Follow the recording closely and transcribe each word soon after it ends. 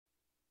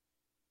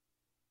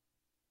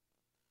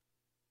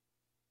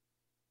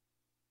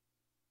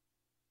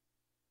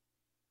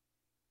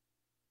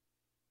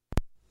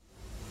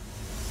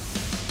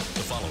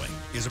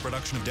is a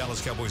production of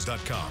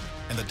DallasCowboys.com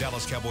and the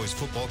Dallas Cowboys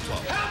Football Club.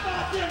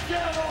 How about them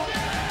Cowboys?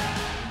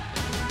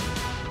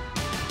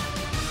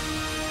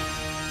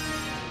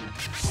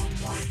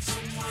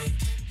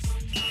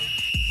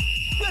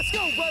 Let's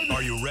go, baby!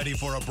 Are you ready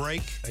for a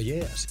break?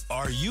 Yes.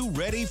 Are you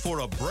ready for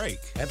a break?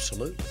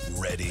 Absolutely.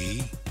 Ready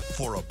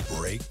for a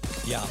break?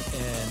 Yeah,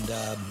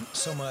 and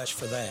so much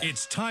for that.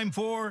 It's time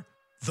for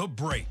The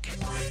Break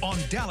on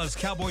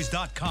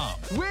DallasCowboys.com.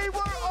 We were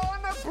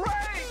on a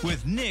break!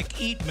 With Nick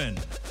Eatman,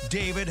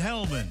 David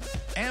Hellman,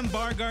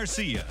 Ambar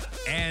Garcia,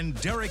 and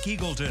Derek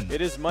Eagleton. It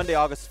is Monday,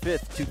 August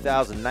 5th,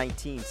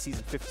 2019,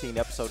 Season 15,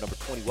 Episode number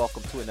 20.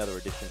 Welcome to another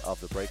edition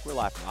of The Break. We're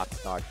live from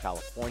Oxnard,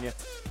 California.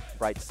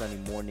 Bright sunny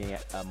morning,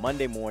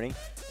 Monday morning,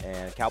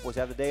 and Cowboys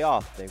have the day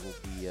off. They will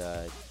be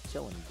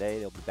chilling today.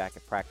 They'll be back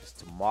at practice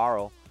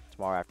tomorrow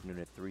afternoon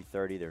at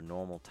 3:30, their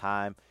normal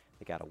time.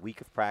 They got a week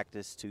of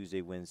practice,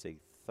 Tuesday, Wednesday,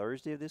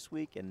 Thursday of this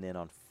week, and then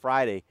on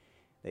Friday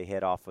they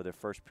head off for their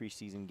first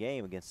preseason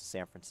game against the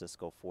San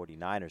Francisco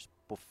 49ers.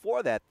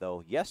 Before that,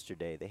 though,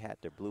 yesterday they had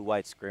their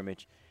blue-white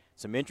scrimmage.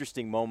 Some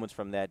interesting moments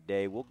from that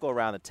day. We'll go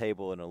around the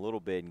table in a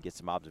little bit and get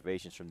some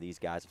observations from these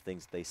guys of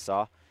things that they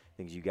saw,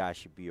 things you guys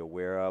should be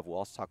aware of. We'll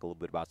also talk a little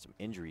bit about some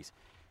injuries.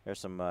 There's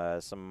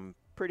some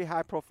pretty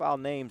high-profile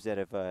names that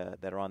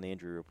are on the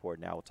injury report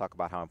now. We'll talk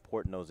about how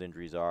important those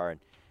injuries are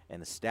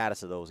and the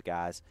status of those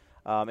guys.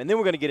 And then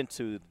we're going to get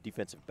into the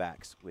defensive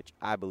backs, which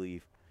I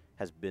believe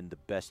has been the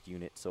best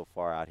unit so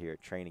far out here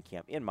at training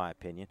camp, in my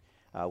opinion.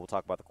 We'll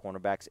talk about the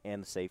cornerbacks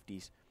and the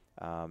safeties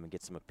and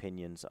get some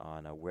opinions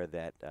on where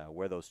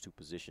those two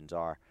positions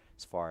are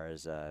as far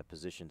as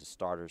positions of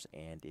starters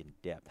and in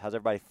depth. How's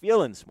everybody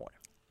feeling this morning?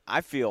 I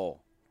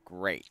feel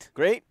great.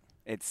 Great?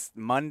 It's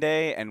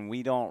Monday, and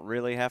we don't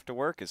really have to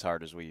work as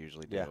hard as we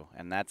usually do. Yeah.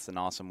 And that's an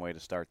awesome way to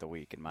start the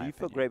week, in my opinion. Do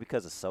you feel great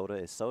because of soda?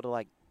 Is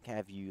soda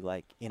have you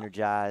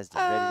energized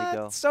and ready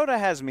to go? Soda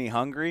has me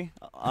hungry.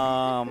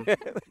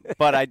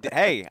 But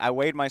I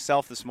weighed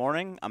myself this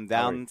morning. I'm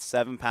down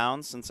 7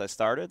 pounds since I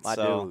started. My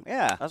so dude.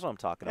 yeah, That's what I'm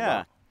talking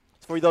Yeah. about.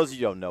 For those of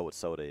you who don't know what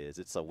soda is,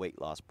 it's a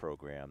weight loss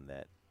program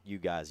that you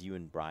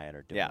and Brian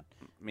are doing. yeah.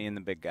 Me and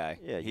the big guy.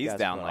 Yeah, you he's guys are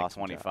down doing like an awesome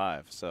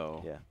 25.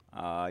 So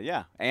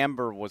Yeah.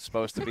 Amber was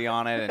supposed to be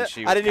on it, and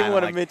she. Was I didn't even kinda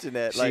want to like, mention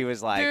that. She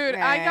was like, Dude,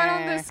 I got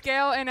on the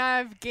scale and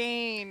I've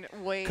gained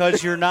weight.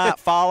 because you're not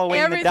following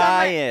Every the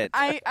time diet.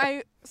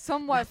 I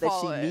somewhat that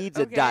follow she it, needs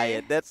a okay?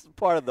 diet. That's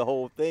part of the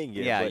whole thing.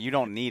 Here, yeah, but you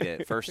don't need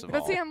it. First of all,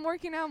 But see, I'm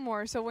working out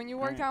more. So when you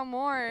work out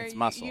more, It's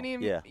muscle. you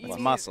need Yeah, you it's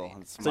need- muscle.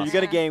 It's So you're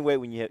muscle. gonna gain weight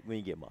when you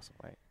get muscle,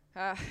 right?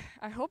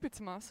 I hope it's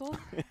muscle.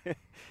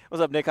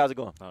 What's up, Nick? How's it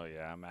going? Oh,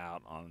 yeah, I'm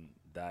out on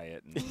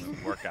diet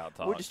and workout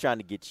talk. We're just trying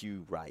to get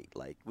you right.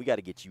 We got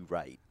to get you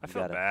right. I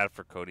feel bad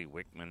for Cody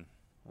Wickman.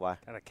 Why?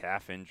 Got a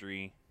calf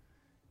injury.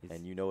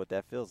 And you know what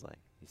that feels like.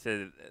 He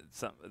said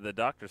the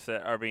doctor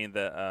said,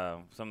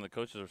 some of the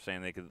coaches were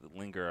saying they could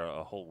linger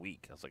a whole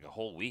week. I was like, a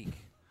whole week?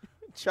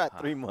 Shot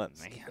 3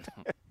 months. Man.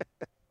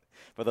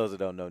 For those who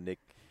don't know, Nick.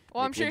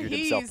 Well, I'm Nick sure injured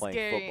himself he's playing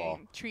getting football.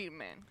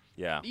 treatment.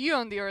 Yeah. You,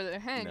 on the other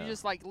hand, No. you're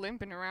just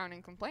limping around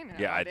and complaining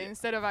Yeah, I about it did.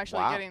 instead of actually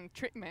Wow. getting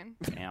treatment.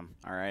 Damn.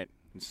 All right.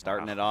 I'm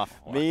starting it off.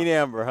 Wow. Mean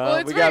Amber, huh? Well,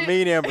 it's We got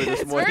very- Mean Amber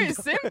this It's morning. very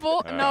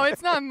simple. No,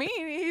 it's not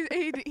mean.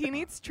 He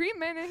needs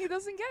treatment and he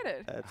doesn't get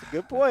it. That's a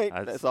good point.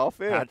 That's all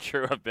fair. Not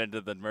true. I've been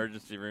to the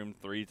emergency room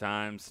 3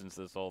 times since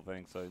this whole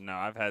thing. So, no,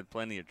 I've had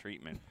plenty of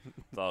treatment.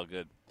 It's all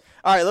good.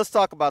 All right, let's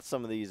talk about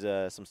some of these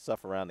some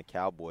stuff around the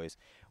Cowboys.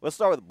 Let's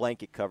start with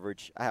blanket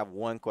coverage. I have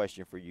one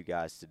question for you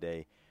guys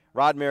today.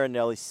 Rod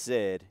Marinelli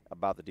said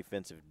about the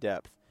defensive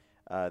depth,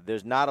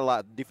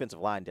 defensive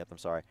line depth, I'm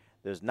sorry.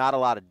 There's not a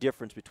lot of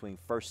difference between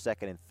first,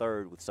 second, and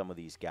third with some of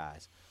these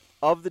guys.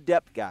 Of the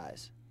depth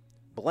guys,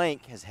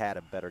 blank has had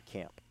a better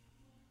camp.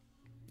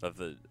 Of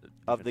the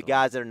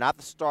Guys that are not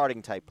the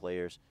starting type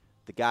players,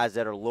 the guys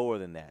that are lower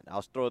than that.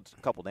 I'll throw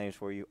a couple names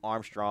for you.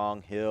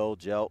 Armstrong, Hill,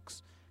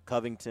 Jelks,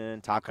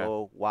 Covington,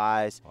 Taco,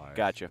 Wise.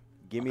 Gotcha.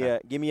 Give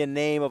me a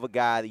name of a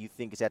guy that you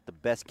think is at the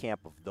best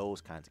camp of those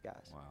kinds of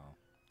guys. Wow.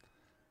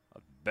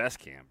 Best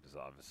camp is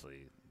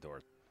obviously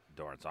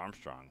Dorrance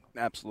Armstrong.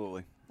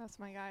 Absolutely. That's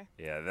my guy.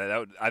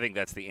 Yeah, I think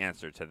that's the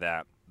answer to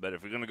that. But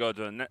if we're going to go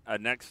to a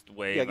next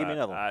wave, give me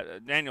another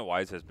one. Daniel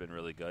Wise has been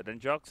really good. And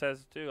Jelks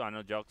has, too. I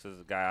know Jelks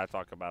is a guy I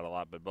talk about a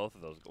lot, but both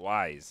of those,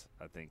 Wise,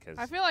 I think, has.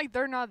 I feel like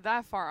they're not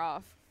that far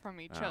off from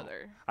each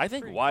other. I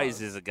think Pretty Wise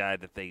close. is a guy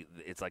that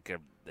it's like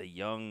a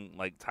young,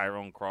 like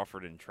Tyrone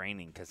Crawford in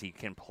training because he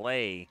can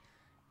play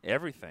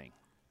everything.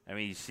 I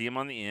mean, you see him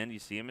on the end, you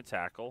see him at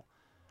tackle.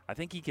 I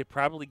think he could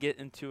probably get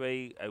into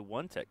a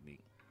one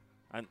technique.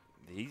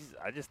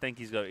 I just think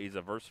he's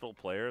a versatile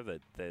player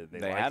that they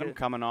like had him it.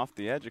 coming off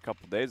the edge a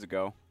couple days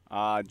ago.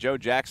 Joe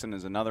Jackson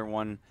is another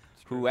one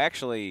who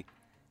actually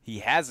he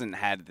hasn't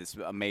had this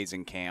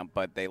amazing camp,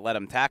 but they let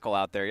him tackle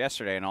out there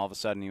yesterday, and all of a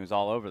sudden he was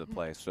all over the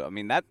place. So I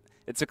mean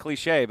it's a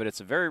cliche, but it's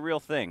a very real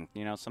thing.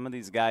 You know, some of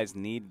these guys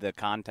need the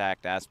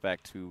contact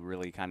aspect to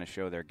really kind of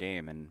show their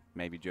game, and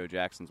maybe Joe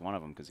Jackson's one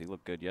of them because he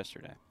looked good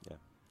yesterday. Yeah.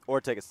 Or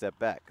take a step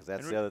back, because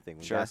that's And the other thing.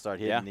 When Sure. guys start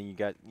hitting,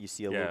 Yeah. then you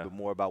see a little Yeah. bit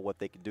more about what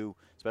they can do,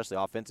 especially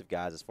offensive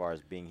guys, as far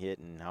as being hit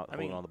and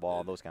holding on the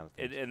ball, those kind of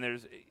things. And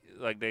there's,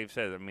 like Dave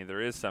said, I mean, there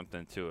is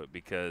something to it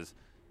because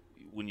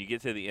when you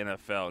get to the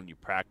NFL and you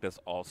practice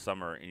all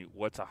summer, and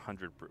what's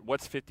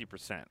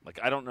 50%? Like,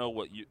 I don't know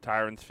what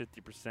Tyron's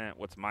 50%,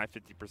 what's my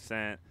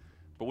 50%.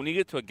 But when you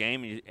get to a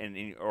game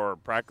or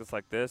practice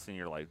like this and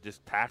you're like,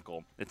 just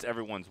tackle, it's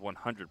everyone's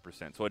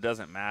 100%. So it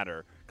doesn't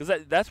matter.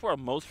 Because that's where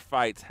most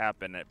fights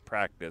happen at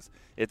practice.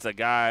 It's a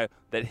guy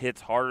that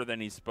hits harder than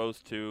he's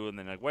supposed to, and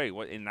then like, wait,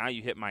 what? And now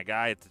you hit my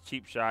guy. It's a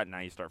cheap shot, and now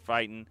you start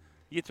fighting.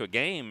 You get to a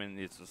game, and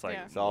it's just like,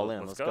 Yeah. It's all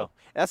in. Let's Let's go.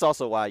 That's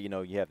also why, you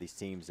have these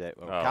teams that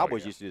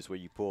Cowboys yeah. used to do this, where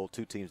you pull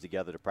two teams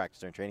together to practice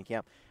during training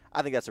camp.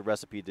 I think that's a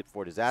recipe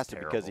for disaster,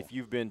 because terrible. if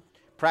you've been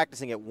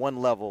practicing at one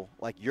level,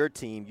 like your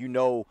team, you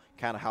know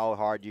kind of how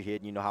hard you hit,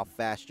 and you know how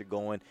fast you're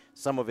going.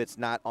 Some of it's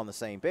not on the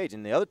same page,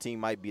 and the other team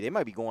might be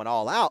going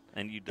all out,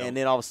 And you don't. and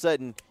then all of a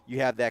sudden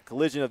you have that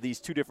collision of these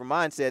two different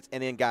mindsets,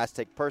 and then guys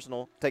take it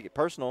personal,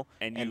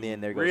 and then you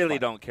there goes really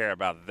fight. don't care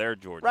about their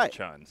Jordan Right.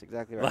 Chuns. That's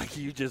exactly right.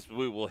 Like,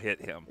 we will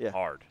hit him Yeah.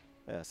 hard.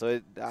 Yeah, so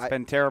It's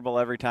been terrible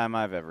every time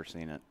I've ever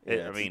seen it. Yeah, I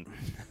it's- mean,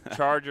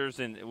 Chargers,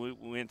 and we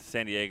went to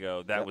San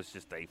Diego. That Yep. was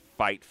just a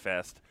fight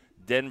fest.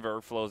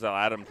 Denver flows out.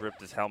 Adams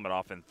ripped his helmet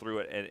off and threw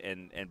it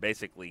and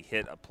basically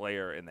hit a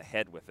player in the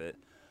head with it.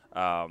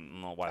 I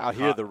don't know why out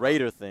here the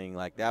Raider thing,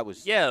 like that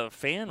was Yeah, a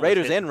fan. was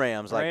Raiders hit- and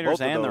Rams, like Raiders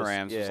both of and the those.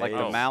 Rams. Yeah, It's like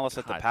yeah. the malice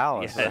at the God,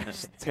 palace. yeah.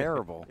 It's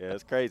terrible. Yeah,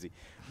 it's crazy.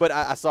 But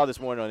I saw this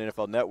morning on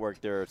NFL Network,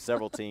 there are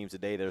several teams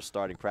today that are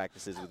starting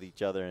practices with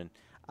each other, and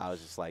I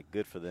was just like,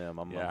 good for them.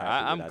 I'm Yeah, happy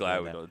I'm they're not glad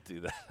doing we that. don't do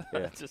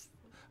that. Yeah.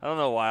 I don't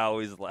know why I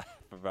always laugh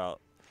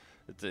about.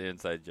 It's an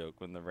inside joke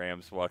when the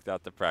Rams walked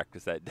out to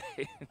practice that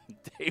day.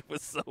 Dave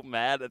was so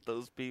mad at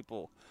those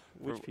people.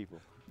 Which for-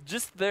 people?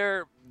 Just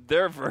their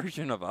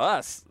version of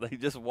us. They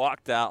just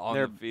walked out on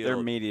Their the field. their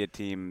media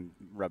team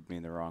rubbed me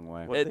the wrong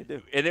way. What did they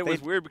do? And it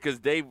was weird because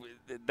Dave,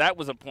 that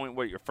was a point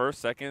where your first,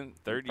 second,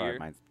 third Probably year.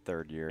 my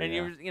third year. And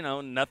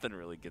yeah. nothing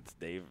really gets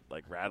Dave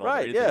like rattled. or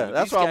Right, anything. yeah, But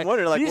that's these what I'm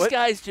wondering, like, these what-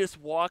 guys just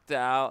walked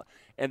out,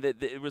 and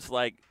it was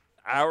like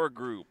our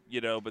group,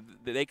 but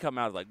they come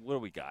out like, what do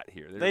we got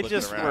here? They're They looking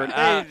just around. were.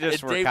 Ah, They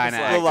just and were Dave kind was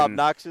of A little acting.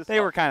 obnoxious. They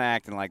were kind of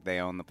acting like they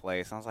owned the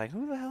place. I was like,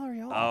 who the hell are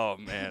y'all? Oh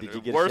man, Did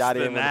you get worse a shot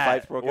in than when that. the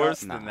fights broke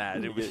Worse out? than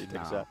that. You It was take a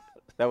no. shot.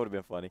 That would have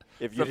been funny.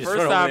 If you the just first went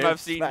over time there I've and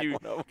seen smacked you,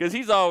 one over. because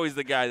he's always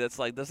the guy that's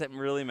like, doesn't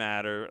really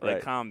matter. Like,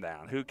 Right. calm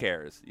down. Who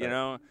cares? You Right.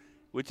 know,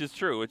 which is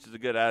true, which is a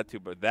good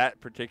attitude. But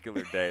that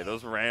particular day,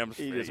 those Rams,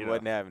 He just you know,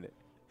 wasn't having it.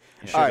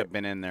 I should All right. have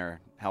been in there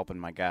helping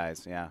my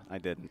guys. Yeah, I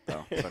didn't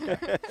though. It's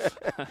okay.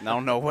 I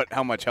don't know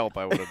how much help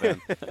I would have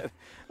been.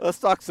 Let's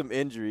talk some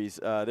injuries.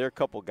 There are a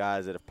couple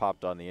guys that have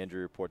popped on the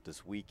injury report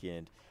this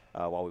weekend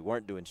while we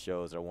weren't doing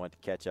shows. I wanted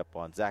to catch up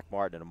on Zach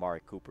Martin and Amari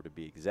Cooper, to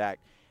be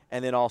exact.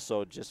 And then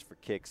also, just for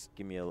kicks,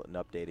 give me an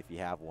update if you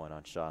have one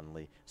on Sean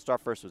Lee.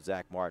 Start first with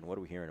Zach Martin. What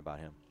are we hearing about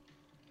him?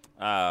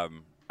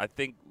 I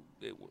think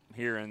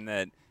hearing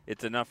that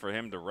it's enough for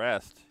him to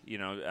rest.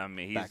 I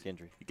mean, Back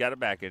injury. He got a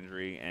back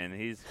injury, and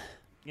he's,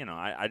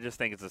 I just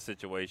think it's a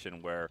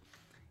situation where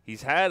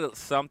he's had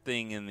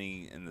something in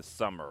the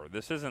summer.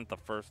 This isn't the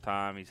first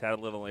time. He's had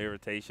a little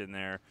irritation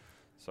there,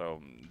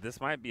 so this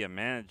might be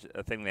a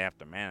thing they have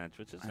to manage,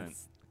 which isn't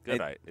good.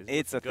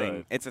 It's a good.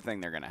 thing. It's a thing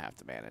they're going to have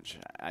to manage.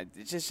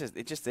 It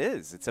just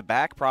is. It's a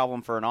back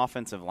problem for an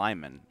offensive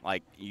lineman.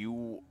 Like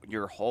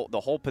the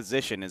whole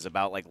position is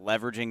about like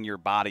leveraging your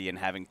body and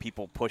having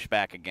people push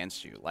back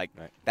against you. Like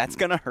Right. that's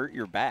going to hurt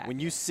your back. When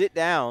you sit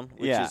down,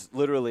 which Yeah. is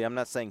literally, I'm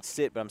not saying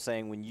sit, but I'm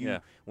saying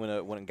when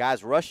a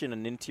guy's rushing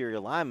an interior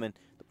lineman,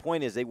 the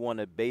point is they want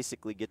to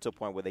basically get to a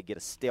point where they get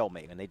a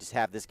stalemate and they just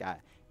have this guy.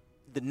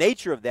 The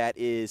nature of that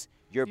is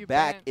your You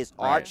back bent. is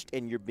Right. arched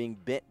and you're being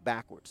bent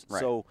backwards. Right.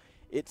 So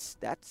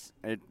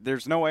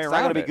there's no way It's not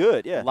around gonna it. be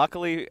good, yeah.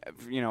 Luckily,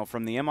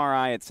 from the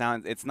MRI,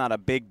 it's not a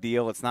big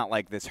deal. It's not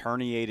like this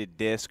herniated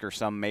disc or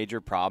some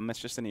major problem. It's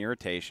just an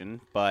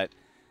irritation. But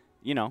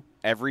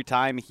every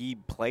time he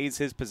plays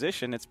his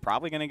position, it's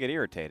probably going to get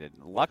irritated.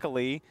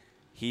 Luckily,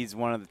 he's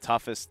one of the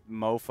toughest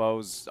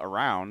mofos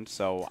around,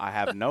 so I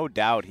have no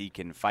doubt he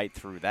can fight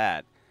through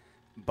that.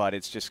 But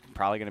it's just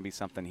probably going to be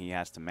something he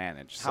has to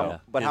manage. So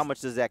how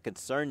much does that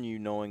concern you,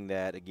 knowing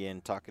that,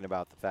 again, talking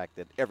about the fact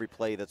that every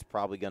play that's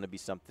probably going to be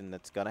something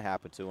that's going to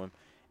happen to him,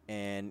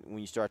 and when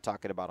you start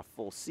talking about a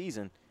full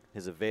season,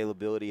 his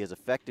availability, his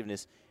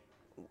effectiveness,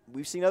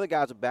 we've seen other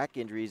guys with back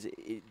injuries.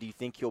 Do you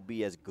think he'll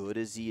be as good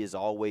as he has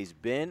always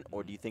been,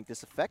 or do you think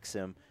this affects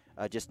him,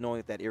 just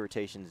knowing that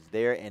irritation is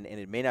there, and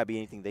it may not be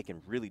anything they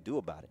can really do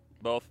about it?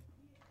 Both.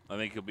 I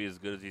think he'll be as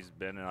good as he's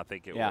been, and I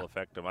think it Yeah. will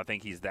affect him. I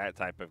think he's that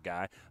type of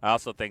guy. I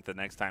also think the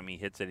next time he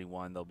hits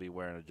anyone, they'll be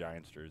wearing a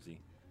Giants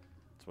jersey.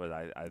 That's what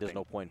I There's think.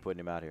 no point in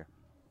putting him out here.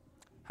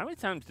 How many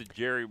times did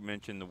Jerry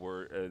mention the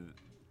word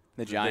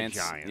the Giants,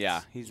 Giants. yeah,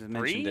 he's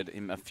mentioned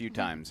Three? it a few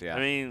times. Yeah, I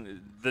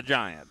mean, the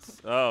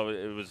Giants. Oh,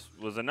 it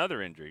was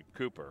another injury,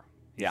 Cooper.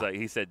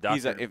 He said,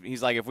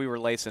 He's like, if we were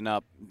lacing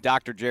up,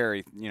 Dr.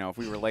 Jerry, if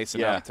we were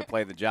lacing up to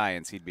play the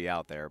Giants, he'd be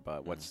out there.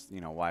 But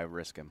why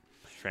risk him?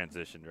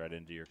 Transitioned right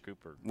into your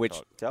Cooper.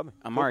 Tell me.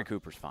 Amari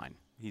Cooper's fine.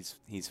 He's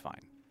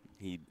fine.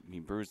 He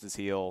bruised his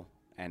heel,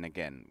 and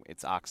again,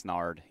 it's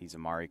Oxnard. He's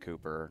Amari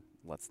Cooper.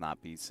 Let's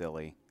not be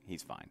silly.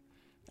 He's fine.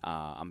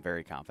 I'm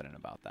very confident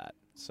about that.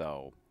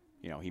 So,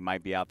 he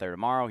might be out there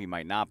tomorrow. He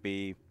might not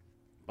be,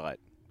 but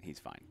he's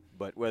fine.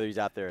 But whether he's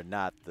out there or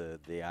not,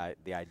 the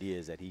idea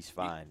is that he's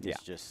fine. Yeah.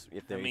 It's just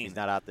if he's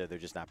not out there, they're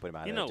just not putting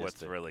him out there. You know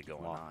what's really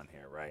going on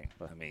here, right?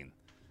 What? I mean,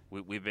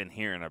 we've been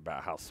hearing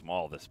about how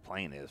small this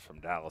plane is from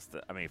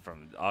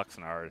from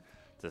Oxnard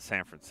to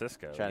San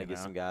Francisco. Trying to get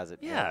some guys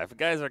if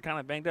guys are kind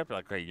of banged up, you're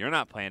like, hey, you're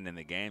not playing in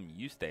the game.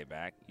 You stay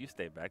back.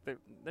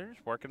 They're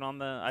just working on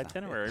the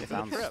itinerary for the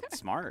Sounds trip.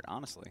 smart,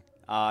 honestly.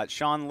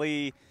 Sean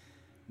Lee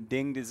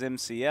dinged his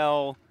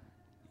MCL.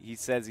 He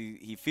says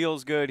he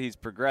feels good. He's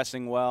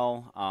progressing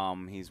well.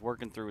 He's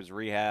working through his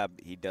rehab.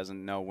 He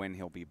doesn't know when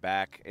he'll be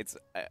back. It's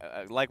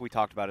like we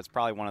talked about. It's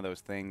probably one of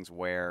those things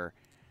where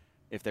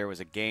if there was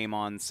a game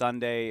on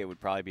Sunday, it would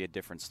probably be a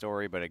different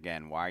story. But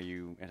again, why are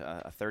you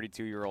a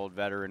 32-year-old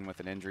veteran with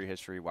an injury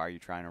history? Why are you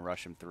trying to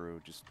rush him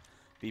through? Just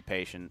be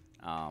patient.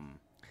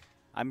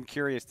 I'm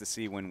curious to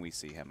see when we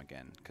see him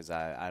again because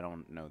I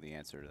don't know the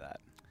answer to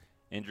that.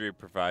 Injury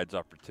provides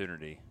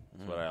opportunity.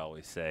 That's what I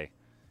always say.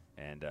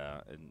 And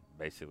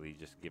basically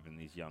just giving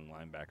these young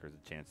linebackers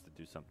a chance to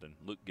do something.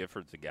 Luke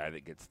Gifford's a guy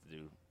that gets to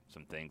do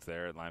some things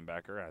there at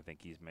linebacker. I think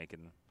he's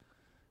making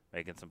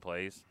some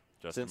plays.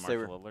 Since they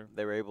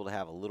were able to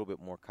have a little bit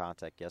more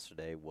contact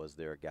yesterday, was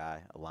there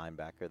a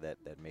linebacker that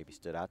maybe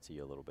stood out to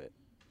you a little bit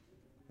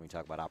when you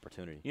talk about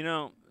opportunity?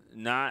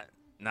 Not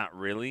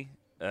really.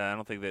 I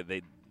don't think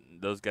that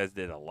those guys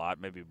did a lot.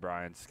 Maybe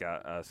Brian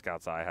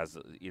Scott's Eye has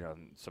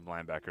some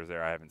linebackers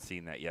there. I haven't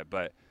seen that yet,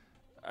 but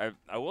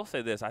I will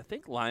say this. I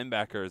think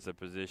linebacker is a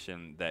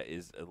position that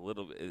is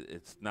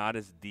it's not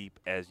as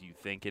deep as you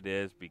think it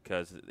is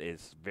because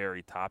it's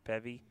very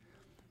top-heavy.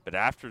 But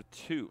after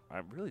two,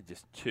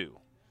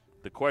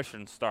 the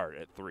questions start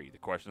at 3. The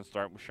questions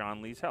start with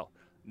Sean Lee's health.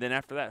 Then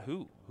after that,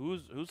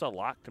 who's a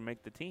lock to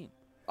make the team?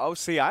 Oh,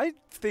 see, I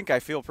think I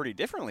feel pretty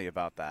differently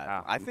about that.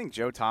 Wow. I think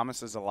Joe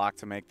Thomas is a lock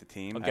to make the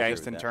team, Okay.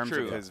 just in terms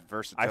of his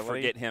versatility. I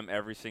forget him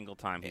every single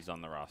time he's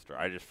on the roster.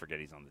 I just forget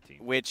he's on the team.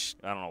 Which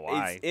I don't know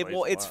why.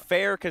 It's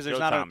fair because there's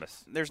not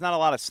a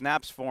lot of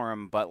snaps for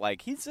him, but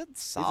he's a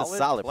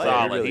solid player.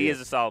 Solid. He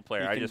is a solid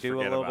player. I just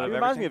forget about He him.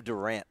 reminds me of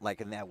Durant,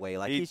 like in that way.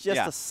 Like he's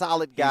just a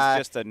solid guy.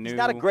 He's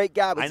not a great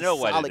guy, but I know he's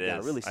a what solid it guy.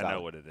 is. Really solid. I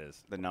know what it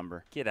is. The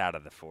number. Get out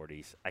of the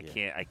 40s. I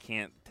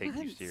can't take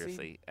you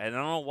seriously. I don't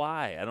know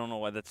why.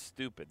 That's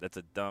stupid. That's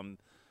a dumb.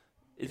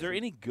 Is there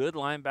any good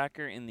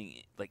linebacker in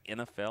the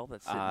NFL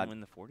that's sitting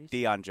in the 40s?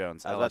 Deion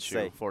Jones, I was about to LSU,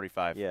 say,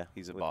 45. Yeah,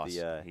 he's a with boss.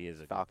 He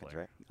is a Falcons, good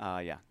player.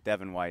 right? Yeah,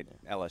 Devin White,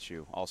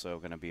 LSU, also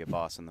going to be a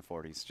boss in the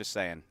 40s. Just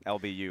saying,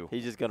 LBU.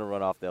 He's just gonna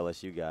run off the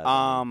LSU guys.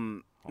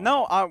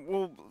 No,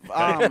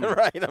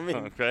 right. I mean,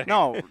 Okay.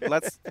 no.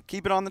 Let's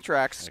keep it on the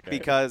tracks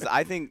because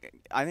I think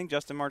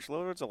Justin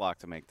March-Lillard's a lock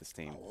to make this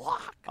team.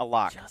 A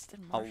lock.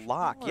 Justin A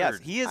lock. Yes,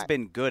 he has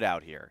been good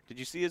out here. Did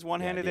you see his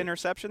one-handed did.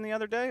 interception the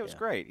other day? It was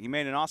great. He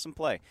made an awesome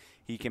play.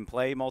 He can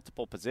play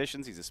multiple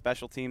positions. He's a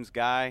special teams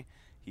guy.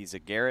 He's a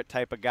Garrett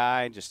type of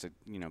guy. Just a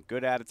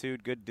good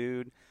attitude, good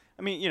dude.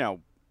 I mean,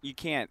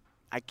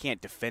 I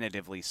can't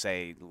definitively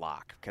say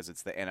lock because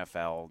it's the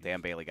NFL. Dan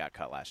Bailey got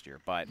cut last year,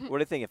 but what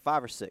do you think?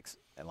 5 or 6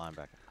 at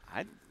linebacker?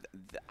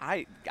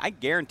 I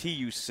guarantee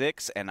you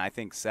 6, and I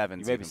think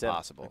 7's Maybe even 7.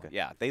 possible. Okay.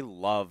 Yeah, they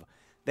love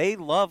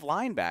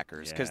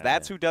linebackers because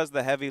that's who does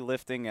the heavy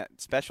lifting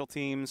at special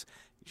teams.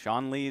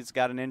 Sean Lee's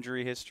got an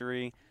injury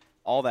history,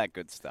 all that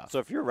good stuff. So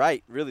if you're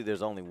right, really,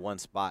 there's only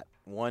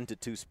 1 to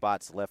 2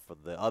 spots left for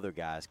the other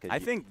guys. I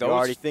think you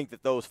already think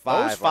that those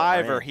 5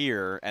 are in.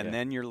 here, and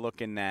then you're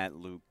looking at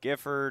Luke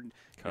Gifford.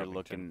 You're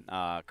looking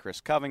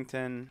Chris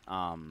Covington.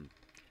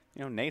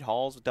 Nate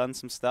Hall's done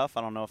some stuff.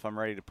 I don't know if I'm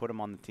ready to put him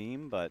on the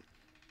team, but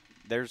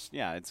it's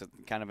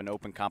kind of an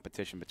open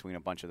competition between a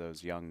bunch of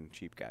those young,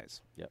 cheap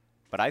guys. Yep.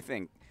 But I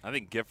think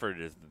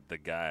Gifford is the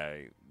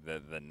guy,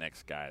 the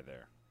next guy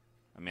there.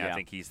 I mean, I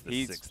think he's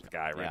the 6th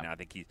guy right now. I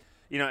think he's,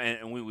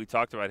 and we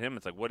talked about him.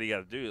 It's like, what do you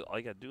got to do? All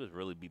you got to do is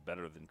really be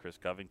better than Chris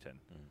Covington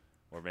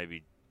or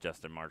maybe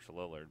Justin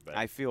March-Lillard. But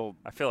I feel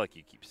like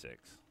you keep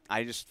 6.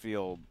 I just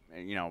feel,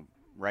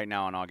 right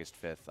now on August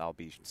 5th, I'll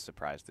be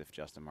surprised if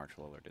Justin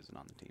March-Lillard isn't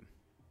on the team.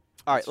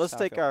 All right, let's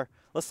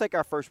take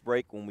our first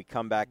break. When we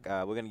come back,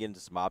 we're going to get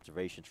into some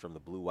observations from the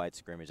blue-white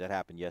scrimmage. That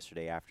happened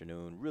yesterday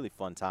afternoon. Really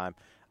fun time.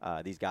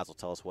 These guys will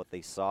tell us what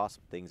they saw,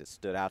 some things that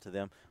stood out to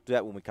them. Do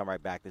that when we come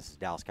right back. This is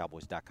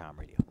DallasCowboys.com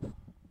radio.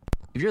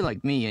 If you're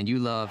like me and you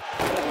love...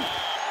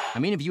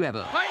 if you have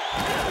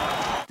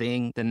a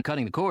thing, then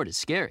cutting the cord is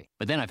scary.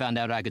 But then I found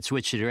out I could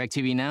switch to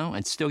DirecTV Now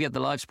and still get the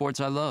live sports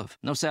I love.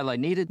 No satellite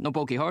needed, no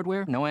bulky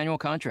hardware, no annual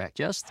contract,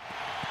 just...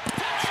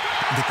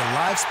 Get the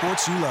live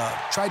sports you love.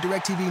 Try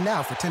DirecTV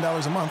Now for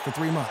 $10 a month for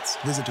 3 months.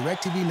 Visit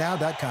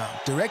DirecTVNow.com.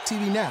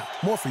 DirecTV Now.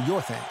 More for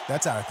your thing.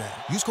 That's our thing.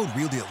 Use code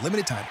REALDEAL.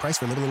 Limited time. Price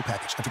for a little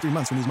package. After 3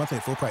 months, renews monthly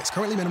at full price.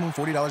 Currently minimum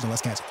 $40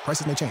 unless canceled.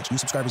 Prices may change. New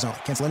subscribers only.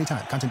 Cancel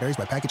anytime. Content varies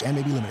by package and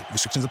may be limited.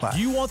 Restrictions apply.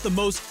 Do you want the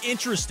most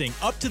interesting,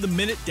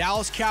 up-to-the-minute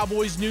Dallas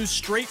Cowboys news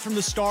straight from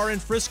the Star in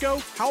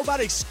Frisco? How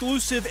about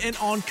exclusive and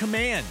on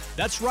command?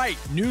 That's right.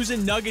 News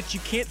and nuggets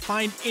you can't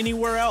find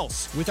anywhere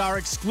else. With our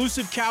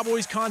exclusive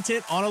Cowboys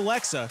content on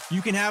Alexa,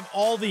 you can have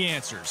all the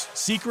answers,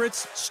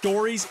 secrets,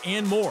 stories,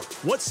 and more.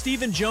 What's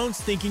Stephen Jones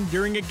thinking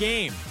during a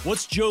game?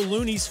 What's Joe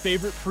Looney's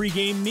favorite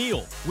pregame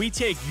meal? We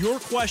take your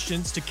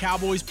questions to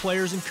Cowboys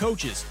players and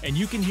coaches, and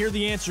you can hear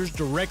the answers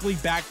directly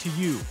back to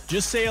you.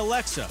 Just say,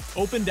 Alexa,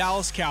 open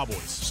Dallas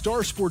Cowboys.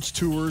 Star Sports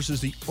Tours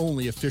is the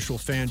only official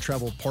fan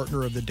travel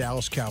partner of the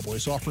Dallas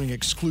Cowboys, offering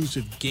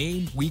exclusive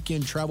game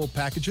weekend travel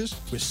packages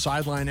with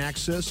sideline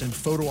access and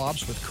photo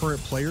ops with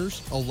current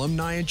players,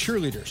 alumni, and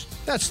cheerleaders.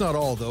 That's not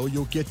all, though.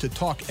 You'll get to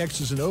talk X's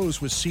and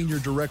O's with Senior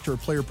Director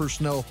of Player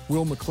Personnel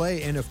Will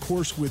McClay, and of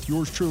course with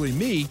yours truly,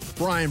 me,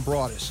 Brian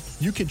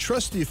Broaddus. You can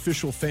trust the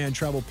official fan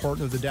travel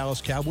partner of the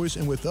Dallas Cowboys,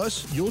 and with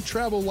us, you'll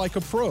travel like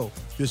a pro.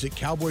 Visit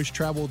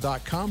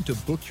cowboystravel.com to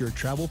book your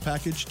travel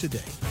package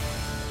today.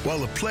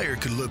 While a player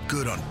could look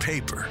good on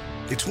paper,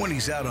 it's when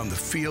he's out on the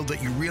field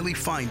that you really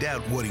find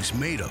out what he's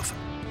made of.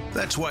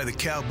 That's why the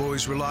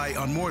Cowboys rely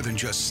on more than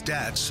just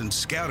stats and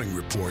scouting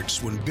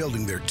reports when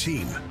building their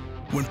team.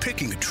 When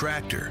picking a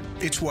tractor,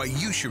 it's why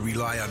you should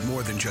rely on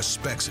more than just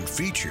specs and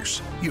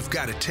features. You've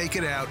got to take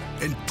it out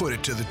and put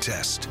it to the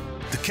test.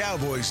 The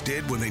Cowboys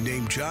did when they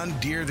named John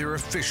Deere their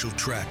official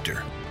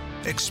tractor.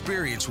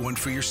 Experience one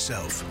for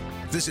yourself.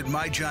 Visit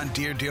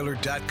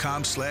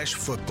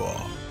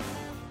myjohndeeredealer.com/football.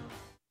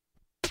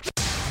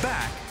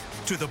 Back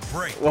to the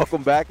break.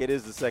 Welcome back. It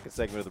is the second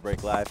segment of the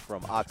break, live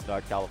from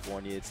Oxnard,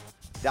 California. It's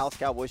Dallas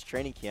Cowboys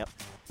training camp.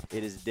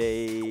 It is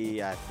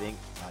day, I think,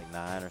 like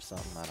 9 or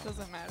something. I don't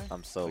Doesn't matter.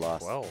 I'm so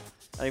lost. 12.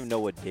 I don't even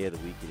know what day of the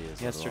week it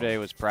is. Yesterday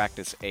was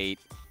practice 8,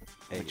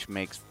 which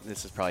makes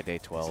this is probably day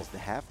 12. This is the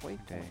halfway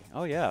day.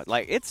 Oh yeah,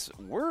 like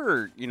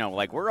we're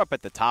up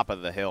at the top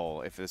of the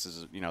hill if this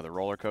is the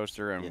roller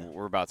coaster, and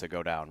we're about to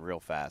go down real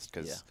fast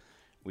because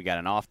we got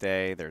an off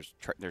day. There's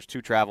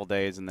 2 travel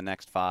days in the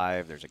next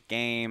 5. There's a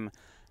game,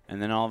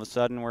 and then all of a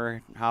sudden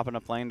we're hopping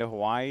a plane to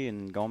Hawaii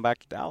and going back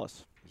to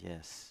Dallas.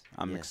 Yes.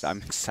 I'm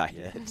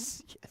excited.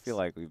 Yes. I feel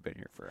like we've been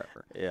here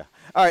forever. Yeah.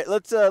 All right,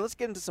 let's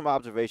get into some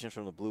observations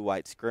from the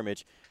blue-white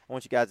scrimmage. I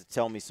want you guys to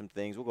tell me some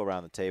things. We'll go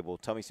around the table.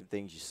 Tell me some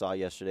things you saw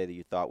yesterday that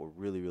you thought were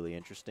really, really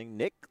interesting.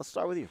 Nick, let's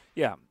start with you.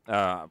 Yeah.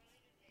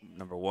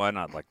 Number one,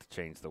 I'd like to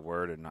change the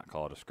word and not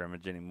call it a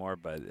scrimmage anymore.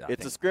 But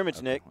it's a scrimmage,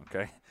 Nick.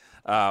 Okay.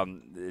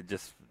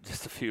 Just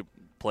a few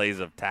plays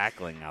of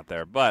tackling out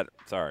there, but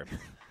sorry.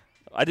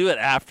 I do it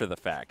after the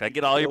fact. I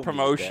get all your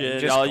promotion.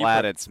 Just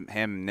glad it's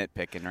him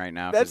nitpicking right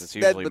now because it's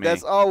usually me. But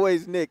that's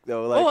always Nick,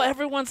 though. Like,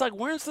 everyone's like,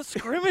 when's the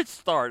scrimmage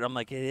start? I'm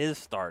like, it is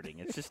starting.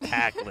 It's just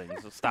tackling.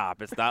 So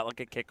stop. It's not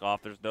like a kickoff.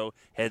 There's no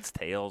heads,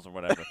 tails, or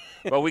whatever.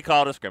 But we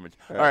call it a scrimmage.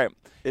 All right.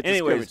 It's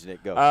anyways, a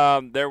scrimmage, Nick.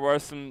 Go. There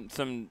was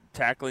some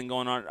tackling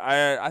going on.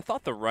 I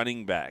thought the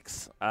running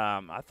backs,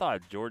 I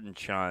thought Jordan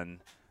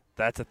Chunn,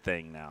 that's a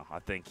thing now. I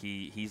think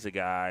he's a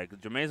guy.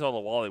 Jameis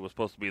Olawale was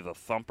supposed to be the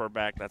thumper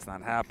back. That's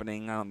not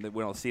happening.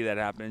 We don't see that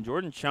happening.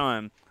 Jordan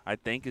Chunn, I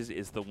think,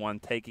 is the one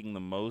taking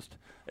the most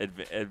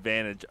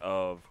advantage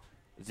of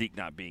Zeke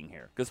not being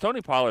here. Because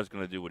Tony Pollard's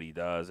going to do what he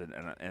does,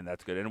 and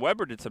that's good. And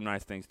Weber did some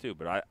nice things too.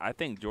 But I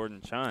think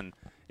Jordan Chunn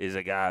is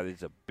a guy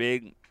that's a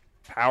big,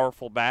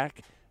 powerful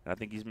back, and I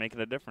think he's making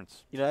a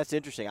difference. That's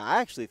interesting. I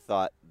actually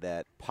thought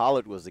that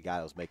Pollard was the guy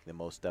that was making the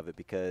most of it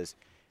because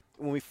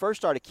when we first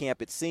started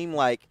camp, it seemed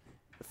like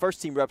the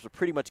first team reps were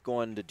pretty much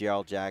going to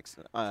Darius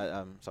Jackson.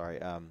 Darius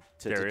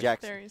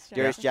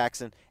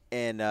Jackson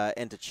and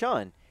to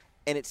Chunn.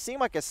 And it seemed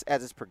like as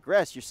it's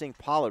progressed, you're seeing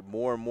Pollard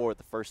more and more at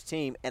the first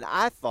team. And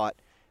I thought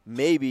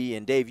maybe,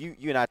 and Dave, you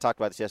and I talked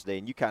about this yesterday,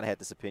 and you kind of had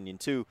this opinion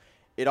too.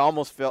 It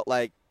almost felt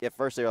like at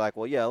first they were like,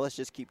 well, yeah, let's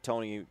just keep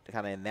Tony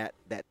kind of in that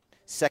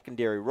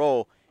secondary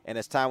role. And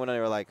as time went on,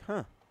 they were like,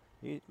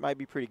 he might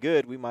be pretty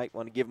good. We might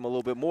want to give him a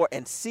little bit more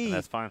and see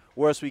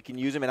where else we can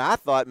use him. And I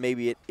thought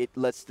maybe it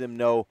lets them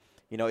know,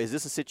 is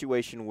this a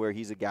situation where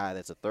he's a guy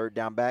that's a third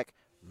down back?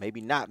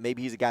 Maybe not.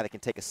 Maybe he's a guy that can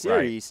take a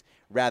series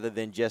rather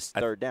than just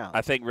third down.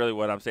 I think really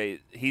what I'm saying,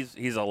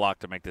 he's a lock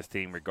to make this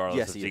team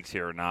regardless if Zeke's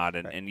here or not.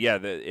 And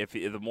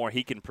the more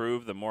he can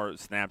prove, the more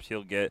snaps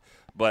he'll get.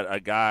 But a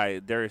guy,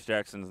 Darius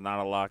Jackson's not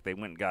a lock. They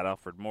went and got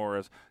Alfred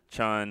Morris,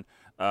 Chunn.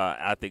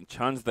 I think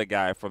Chunn's the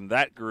guy from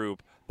that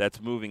group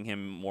that's moving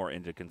him more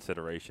into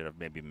consideration of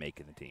maybe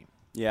making the team.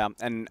 Yeah,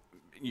 and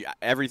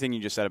everything you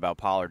just said about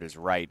Pollard is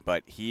right,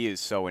 but he is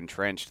so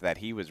entrenched that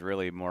he was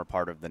really more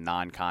part of the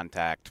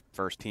non-contact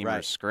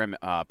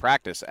first-teamer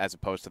practice as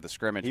opposed to the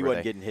scrimmage. He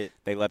wasn't getting hit.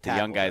 They let the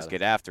young guys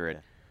get after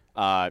it.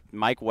 Yeah.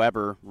 Mike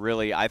Weber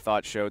really, I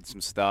thought, showed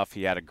some stuff.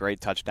 He had a great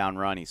touchdown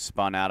run. He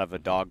spun out of a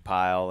dog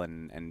pile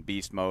and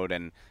beast mode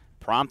and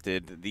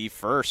prompted the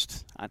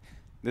first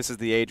this is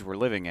the age we're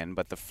living in,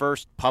 but the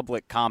first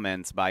public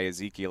comments by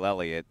Ezekiel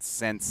Elliott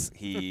since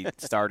he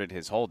started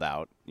his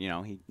holdout, he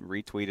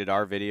retweeted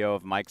our video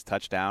of Mike's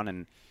touchdown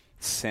and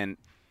sent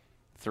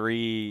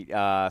 3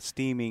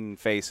 steaming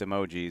face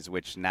emojis,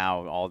 which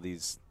now all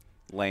these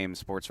lame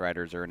sports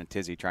writers are in a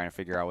tizzy trying to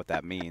figure out what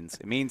that means.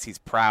 It means he's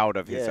proud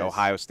of his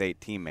Ohio State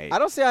teammate. I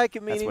don't see how it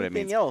can mean That's what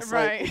anything it else.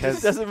 Right. Like,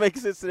 it doesn't make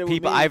sense. That it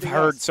people, would mean I've anything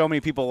heard else. so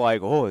many people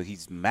like, oh,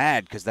 he's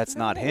mad because that's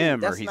not him,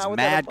 or that's he's not what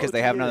mad that because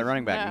they have emoji another is.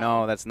 running back.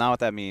 No. No, that's not what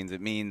that means. It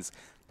means,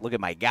 look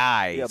at my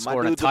guy. Yeah, He's my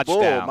scoring a dude's a bull.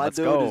 touchdown. My Let's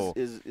dude go.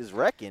 is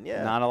wrecking.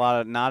 Yeah.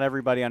 Not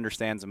everybody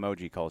understands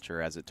emoji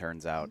culture, as it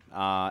turns out.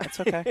 It's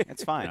okay.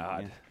 It's fine.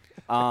 God.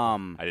 Yeah.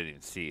 I didn't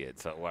even see it,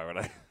 so why would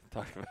I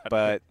talk about it?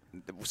 But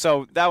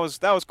so that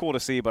was cool to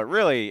see. But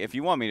really, if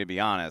you want me to be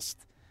honest,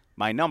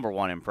 my number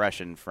one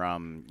impression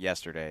from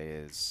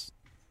yesterday is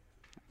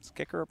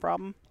kicker a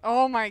problem?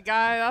 Oh my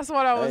God, that's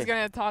what I was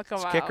gonna talk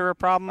about. Is kicker a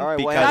problem? All right,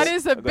 because That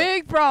is a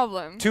big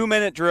problem.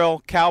 2-minute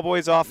drill.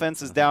 Cowboys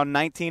offense is down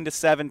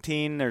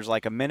 19-17. There's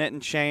like a minute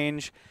and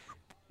change.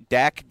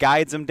 Dak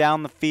guides him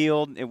down the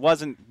field. It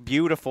wasn't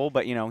beautiful,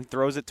 but he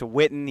throws it to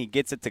Witten. He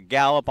gets it to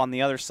Gallup on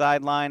the other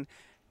sideline.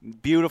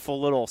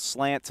 Beautiful little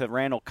slant to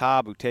Randall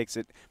Cobb, who takes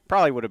it.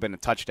 Probably would have been a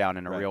touchdown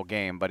in a real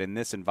game, but in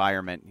this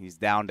environment, he's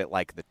downed at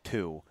like the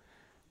 2.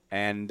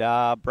 And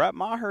Brett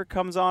Maher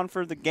comes on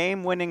for the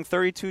game-winning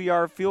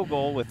 32-yard field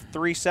goal with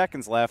 3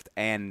 seconds left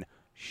and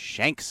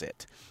shanks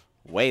it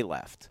way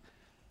left.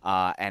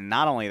 And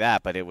not only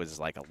that, but it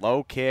was like a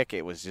low kick.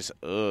 It was just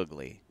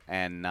ugly.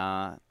 And,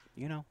 I'm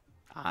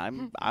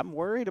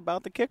worried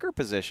about the kicker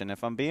position,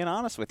 if I'm being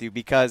honest with you,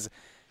 because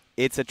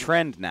it's a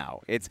trend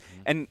now.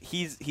 And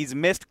he's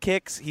missed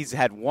kicks. He's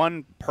had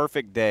one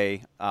perfect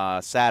day.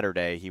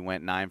 Saturday, he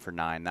went 9 for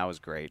 9. That was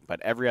great.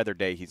 But every other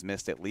day, he's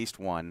missed at least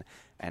one.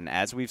 And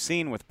as we've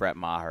seen with Brett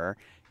Maher,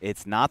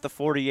 it's not the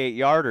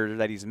 48-yarder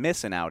that he's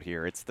missing out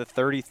here. It's the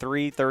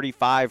 33,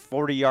 35,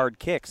 40-yard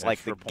kicks,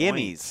 like the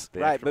gimmies.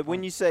 Right, but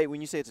when you say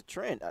it's a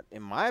trend,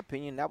 in my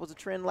opinion, that was a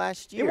trend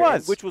last year. It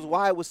was. Which was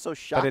why it was so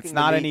shocking. But it's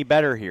not any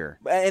better here.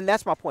 And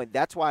that's my point.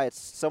 That's why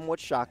it's somewhat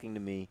shocking to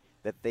me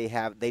that they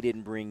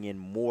didn't bring in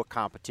more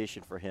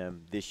competition for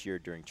him this year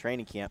during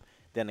training camp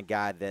than a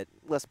guy that,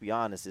 let's be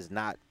honest, is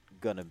not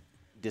going to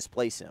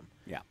displace him.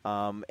 Yeah.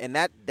 And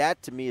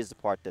that to me is the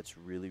part that's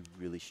really,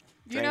 really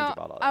strange about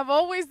all that. I've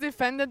always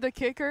defended the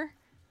kicker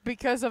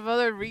because of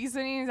other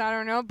reasonings. I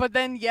don't know. But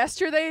then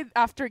yesterday,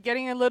 after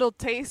getting a little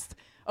taste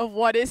of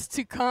what is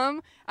to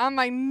come, I'm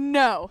like,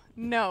 no.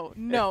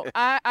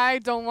 I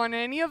don't want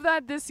any of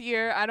that this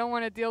year. I don't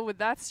want to deal with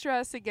that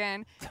stress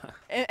again.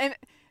 and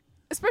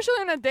especially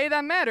on a day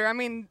that matter. I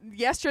mean,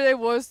 yesterday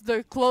was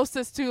the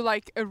closest to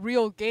like a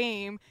real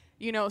game,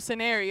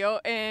 scenario,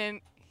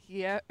 and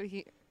he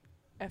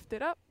effed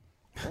it up.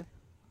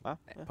 Wow.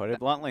 Put it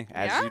bluntly,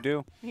 as you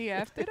do. He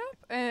effed it up,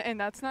 and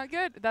that's not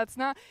good. That's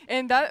not.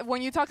 And that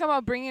when you talk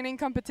about bringing in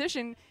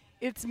competition,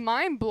 it's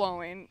mind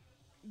blowing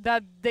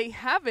that they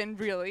haven't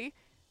really.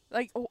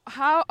 Like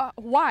how?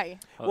 Why?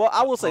 Well,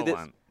 I will say Hold this.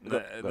 on.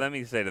 Let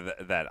me say to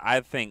that. I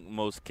think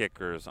most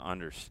kickers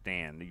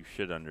understand. You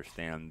should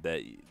understand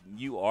that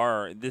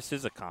this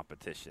is a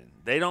competition.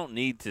 They don't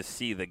need to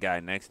see the guy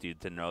next to you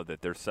to know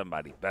that there's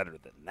somebody better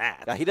than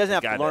that. He doesn't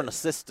have to learn a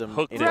system in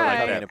order to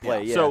come in and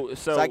play. Yeah.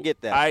 So I get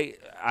that.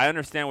 I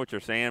understand what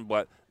you're saying,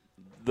 but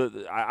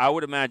I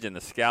would imagine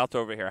the scouts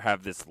over here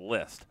have this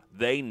list.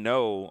 They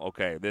know,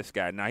 okay, this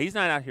guy. Now, he's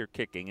not out here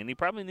kicking, and he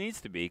probably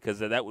needs to be because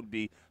that would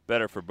be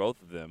better for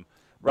both of them.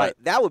 Right.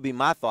 That would be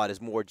my thought, is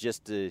more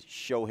just to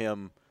show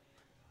him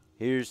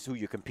here's who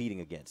you're competing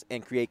against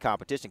and create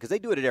competition, because they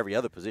do it at every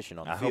other position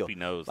on the field. I hope he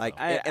knows. Like,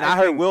 though. I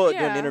heard Will do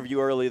an interview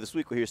earlier this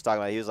week where he was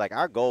talking about, he was like,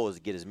 our goal is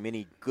to get as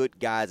many good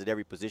guys at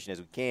every position as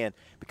we can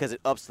because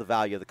it ups the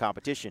value of the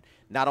competition.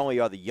 Not only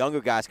are the younger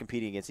guys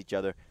competing against each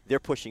other, they're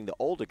pushing the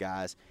older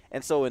guys.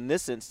 And so in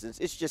this instance,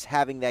 it's just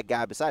having that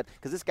guy beside,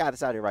 because this guy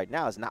that's out here right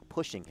now is not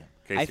pushing him.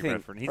 Casey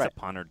Redford, he's a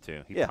punter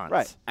too. He punts.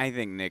 Right. I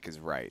think Nick is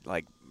right.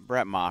 Like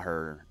Brett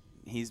Maher,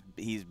 he's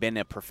been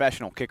a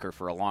professional kicker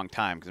for a long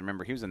time, because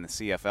remember, he was in the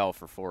CFL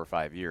for 4 or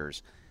 5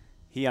 years.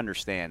 He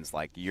understands,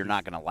 like, you're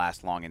not going to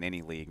last long in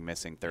any league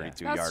missing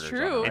 32 yarders. That's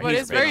true, but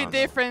it's very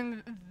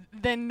different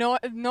than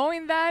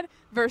knowing that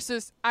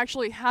versus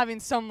actually having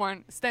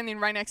someone standing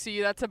right next to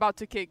you that's about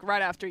to kick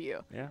right after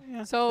you.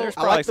 Yeah. So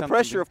I like the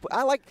pressure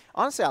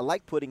honestly, I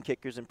like putting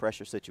kickers in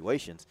pressure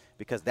situations,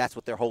 because that's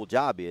what their whole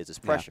job is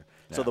pressure.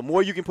 Yeah. So the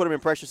more you can put them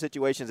in pressure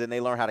situations and they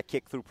learn how to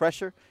kick through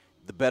pressure,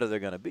 the better they're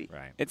going to be.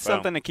 Right. It's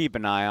something to keep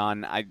an eye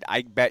on.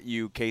 I bet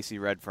you Casey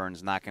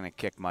Redfern's not going to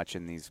kick much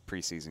in these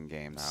preseason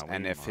games. No,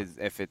 and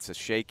if it's a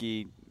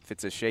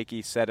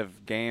shaky set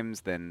of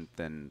games, then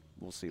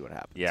we'll see what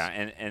happens. Yeah,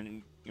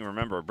 and you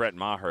remember Brett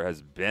Maher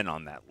has been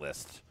on that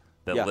list.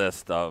 The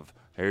list of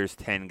here's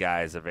 10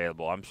 guys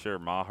available. I'm sure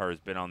Maher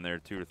has been on there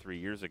 2 or 3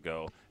 years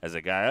ago as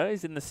a guy. Oh,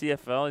 he's in the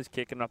CFL. He's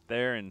kicking up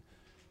there, and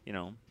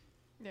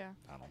yeah.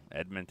 I don't know,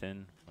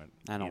 Edmonton.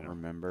 I don't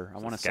remember. I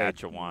want to say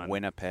Saskatchewan.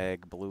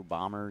 Winnipeg Blue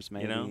Bombers,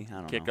 maybe. I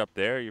don't kick know. up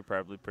there, you're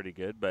probably pretty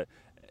good. But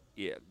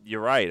yeah,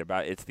 you're right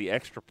about it's the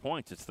extra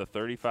points. It's the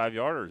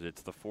 35-yarders.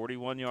 It's the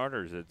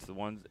 41-yarders. It's the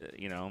ones,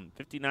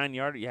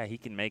 59-yarder. Yeah, he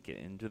can make it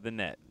into the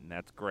net, and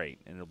that's great.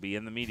 And it'll be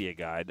in the media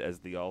guide as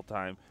the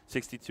all-time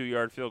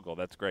 62-yard field goal.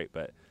 That's great.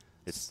 But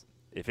if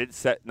it's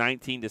set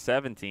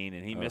 19-17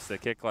 and he missed a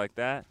kick like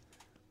that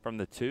from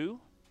the 2,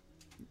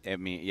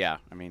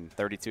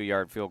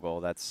 32-yard field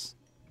goal. That's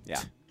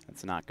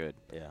not good.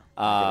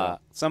 Yeah.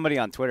 Somebody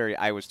on Twitter,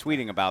 I was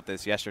tweeting about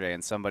this yesterday,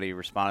 and somebody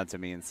responded to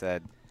me and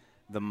said,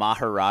 the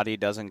Maharati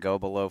doesn't go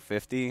below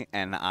 50,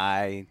 and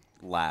I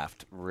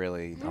laughed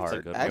really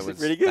hard. Actually,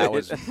 pretty good. That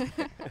was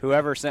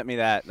whoever sent me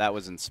that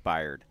was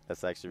inspired.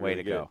 That's actually way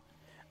really to good. go.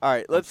 All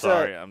right, let's. I'm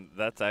sorry,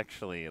 that's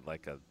actually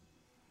like a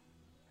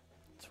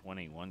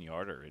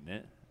 21-yarder, isn't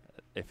it?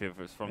 If it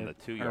was from the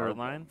 2-yard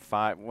line.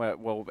 5.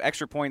 Well,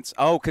 extra points.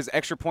 Oh, because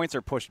extra points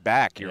are pushed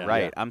back. You're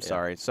right. I'm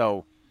sorry.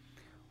 So,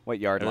 what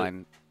yard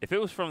line? If it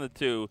was from the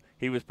 2,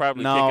 he was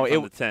probably kicking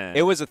from the 10.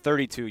 It was a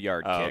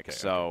 32-yard kick. Okay,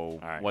 so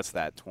All right. what's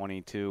that?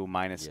 22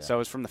 minus. Yeah. So it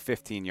was from the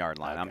 15-yard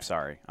line. Okay.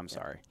 I'm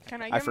sorry.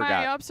 Can I give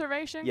my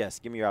observation? Yes,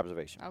 give me your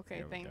observation.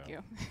 Okay, thank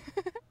you.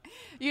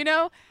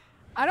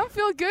 I don't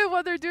feel good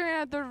what they're doing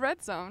at the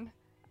red zone.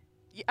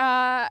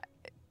 I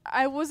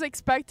was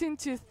expecting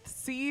to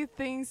see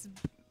things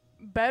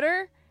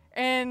better.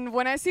 And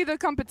when I see the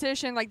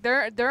competition, like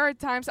there are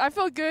times I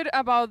feel good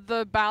about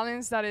the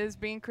balance that is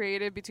being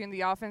created between the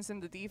offense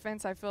and the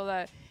defense. I feel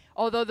that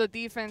although the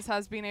defense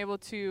has been able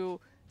to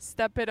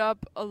step it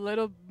up a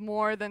little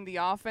more than the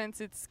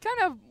offense, it's kind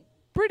of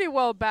pretty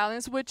well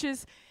balanced, which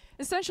is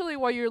essentially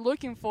what you're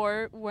looking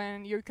for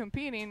when you're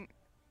competing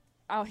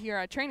out here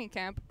at training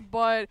camp.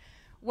 But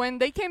when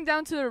they came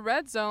down to the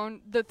red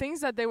zone, the things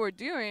that they were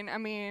doing, I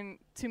mean,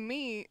 to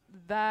me,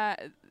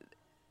 that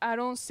I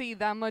don't see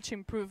that much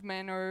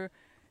improvement or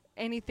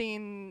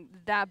anything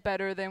that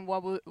better than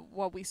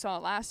what we saw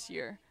last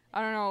year.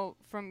 I don't know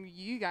from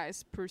you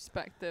guys'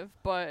 perspective,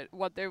 but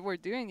what they were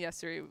doing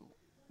yesterday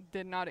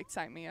did not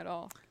excite me at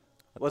all.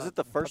 Was it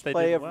the first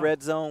play of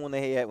red zone when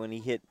he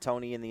hit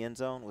Tony in the end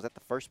zone? Was that the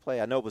first play?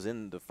 I know it was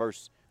in the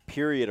first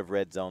period of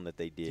red zone that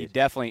they did.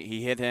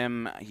 He hit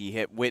him. He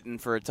hit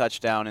Witten for a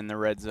touchdown in the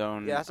red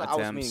zone. Yeah, I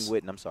was meaning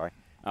Witten. I'm sorry.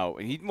 Oh,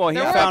 he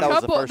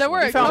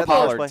found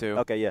Pollard too.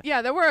 Okay, yeah.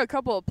 Yeah, there were a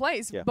couple of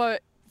plays,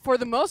 but for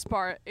the most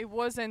part, it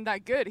wasn't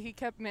that good. He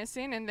kept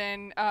missing, and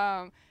then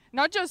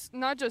not just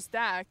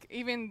Dak,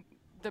 even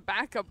the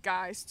backup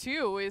guys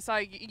too. It's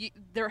like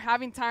they're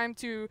having time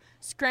to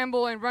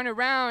scramble and run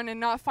around and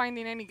not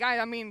finding any guy.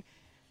 I mean,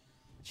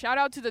 shout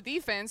out to the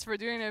defense for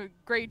doing a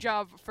great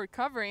job for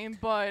covering,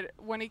 but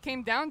when it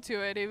came down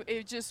to it,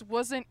 it just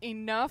wasn't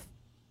enough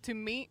to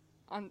meet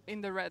in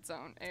the red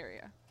zone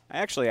area. I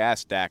actually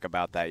asked Dak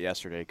about that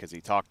yesterday because he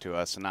talked to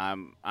us, and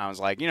I was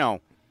like,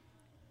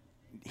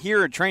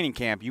 here at training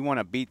camp, you want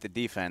to beat the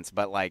defense,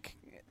 but like,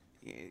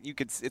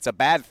 it's a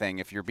bad thing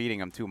if you're beating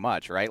them too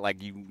much, right?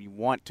 Like you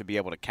want to be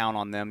able to count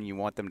on them, you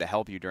want them to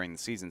help you during the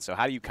season. So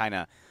how do you kind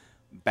of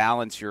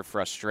balance your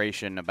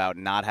frustration about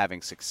not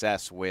having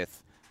success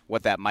with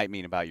what that might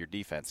mean about your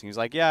defense? And he was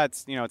like, yeah,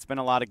 it's been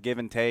a lot of give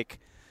and take.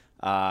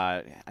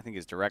 I think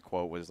his direct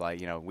quote was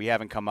like, we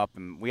haven't come out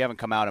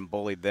and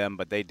bullied them,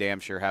 but they damn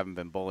sure haven't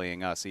been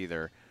bullying us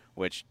either,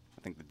 which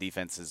I think the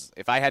defense is –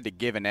 if I had to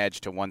give an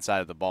edge to one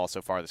side of the ball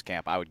so far this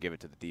camp, I would give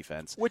it to the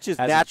defense. Which is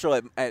natural.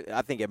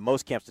 I think at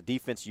most camps, the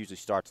defense usually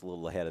starts a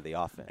little ahead of the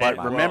offense. But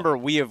remember,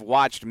 we have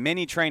watched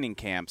many training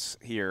camps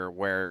here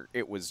where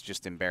it was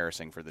just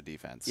embarrassing for the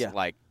defense. Yeah.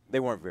 Like they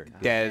weren't very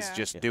good. Dez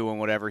just doing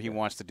whatever he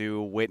wants to do,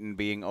 Witten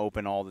being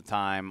open all the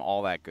time,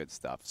 all that good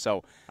stuff.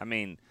 So, I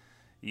mean –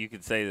 you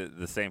could say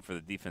the same for the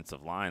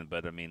defensive line,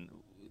 but, I mean,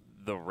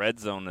 the red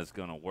zone is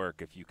going to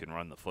work if you can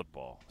run the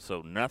football.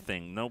 So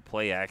no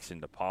play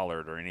action to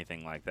Pollard or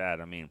anything like that.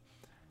 I mean,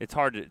 it's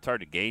hard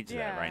to gauge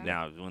that right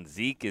now. When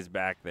Zeke is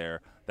back there,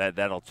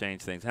 that'll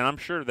change things. And I'm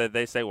sure that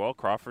they say, well,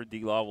 Crawford,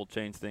 D-Law will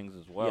change things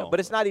as well. Yeah, but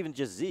it's not even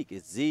just Zeke.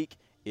 It's Zeke.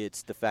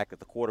 It's the fact that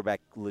the quarterback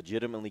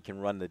legitimately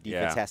can run. The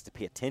defense has to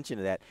pay attention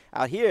to that.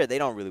 Out here, they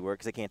don't really work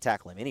because they can't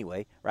tackle him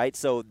anyway, right?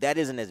 So that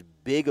isn't as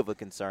big of a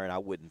concern, I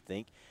wouldn't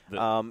think.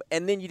 And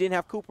then you didn't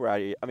have Cooper out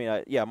here.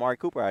 Amari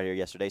Cooper out here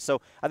yesterday. So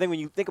I think when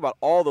you think about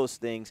all those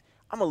things,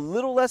 I'm a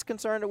little less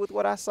concerned with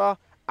what I saw.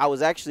 I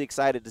was actually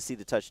excited to see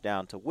the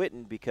touchdown to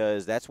Witten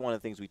because that's one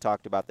of the things we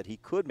talked about that he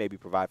could maybe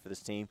provide for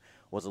this team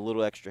was a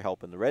little extra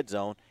help in the red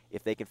zone.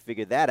 If they can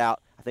figure that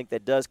out, I think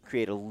that does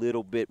create a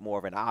little bit more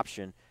of an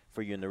option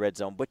for you in the red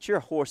zone. But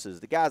your horses,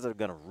 the guys that are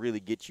going to really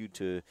get you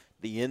to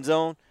the end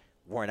zone,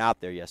 weren't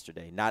out there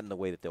yesterday, not in the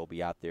way that they'll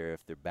be out there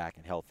if they're back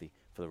and healthy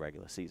for the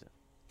regular season.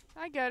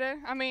 I get it.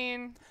 I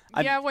mean,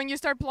 when you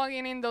start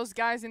plugging in those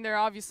guys in there,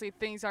 obviously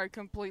things are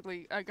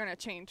going to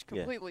change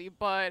completely. Yeah.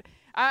 But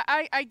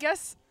I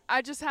guess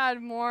I just had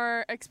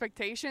more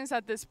expectations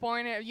at this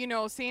point,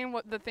 seeing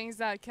what the things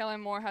that Kellen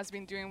Moore has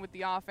been doing with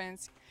the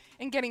offense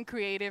and getting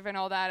creative and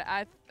all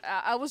that.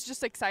 I was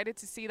just excited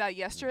to see that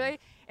yesterday,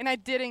 and I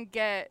didn't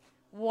get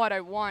what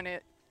I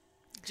wanted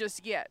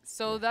just yet.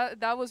 So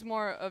that was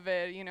more of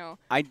a,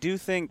 I do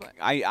think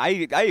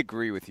I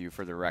agree with you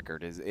for the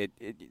record. Is it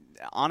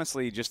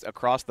honestly just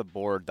across the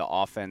board the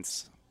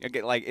offense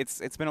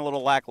it's been a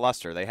little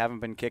lackluster. They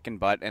haven't been kicking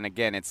butt, and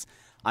again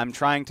I'm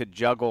trying to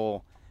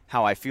juggle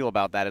how I feel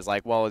about that. Is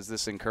like, well, is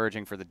this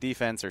encouraging for the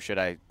defense, or should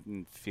I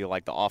feel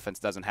like the offense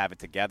doesn't have it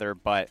together?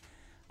 But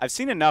I've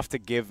seen enough to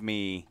give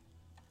me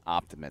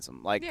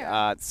optimism.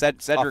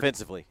 Cedric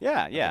offensively.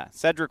 Yeah.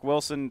 Cedric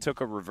Wilson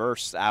took a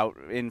reverse out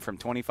in from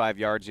 25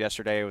 yards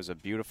yesterday. It was a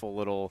beautiful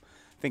little.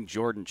 I think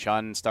Jordan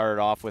Chun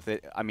started off with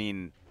it. I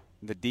mean,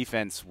 the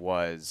defense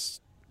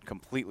was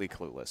completely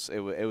clueless.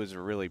 It was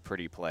a really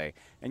pretty play.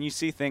 And you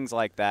see things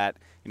like that.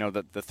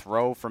 The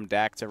throw from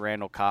Dak to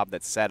Randall Cobb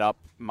that set up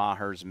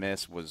Maher's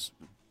miss was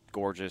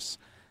gorgeous.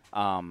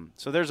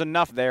 So there's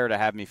enough there to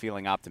have me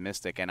feeling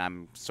optimistic, and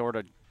I'm sort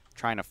of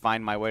trying to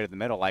find my way to the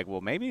middle. Like,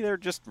 well, maybe they're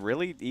just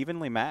really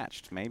evenly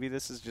matched. Maybe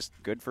this is just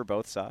good for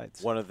both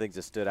sides. One of the things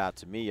that stood out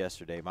to me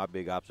yesterday, my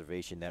big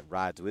observation that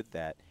rides with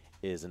that,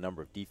 is a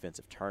number of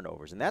defensive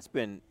turnovers. And that's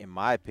been, in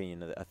my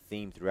opinion, a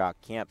theme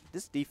throughout camp.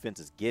 This defense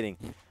is getting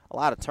a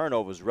lot of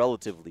turnovers,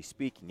 relatively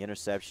speaking,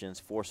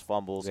 interceptions, forced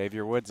fumbles.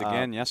 Xavier Woods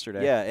again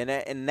yesterday. Yeah,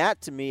 and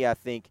that to me, I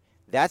think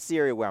that's the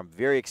area where I'm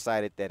very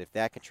excited that if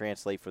that can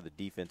translate for the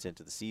defense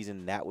into the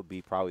season, that would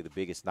be probably the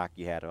biggest knock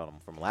you had on them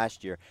from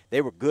last year.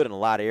 They were good in a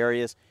lot of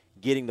areas.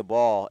 Getting the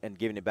ball and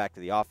giving it back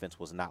to the offense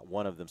was not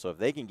one of them. So if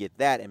they can get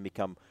that and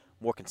become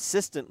more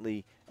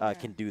consistently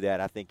can do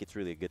that, I think it's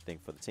really a good thing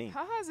for the team.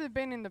 How has it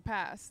been in the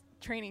past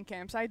training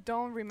camps? I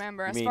don't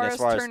remember. As far as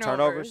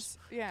turnovers?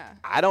 Yeah.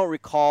 I don't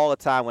recall a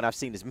time when I've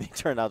seen as many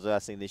turnovers as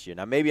I've seen this year.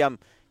 Now, maybe I'm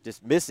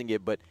just missing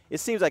it, but it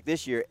seems like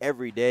this year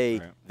every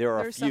day there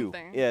are a few.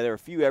 Something. Yeah, there are a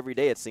few every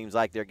day. It seems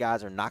like their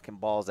guys are knocking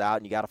balls out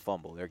and you got to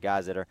fumble. There are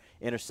guys that are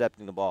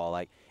intercepting the ball.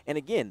 And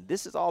again,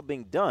 this is all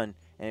being done,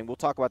 and we'll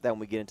talk about that when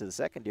we get into the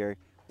secondary,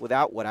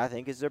 without what I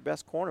think is their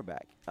best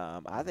cornerback.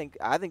 I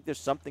think there's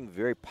something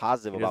very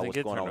positive about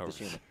what's going on with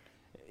this unit.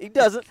 He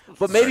doesn't,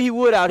 but maybe he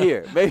would out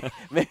here.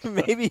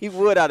 Maybe he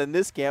would out in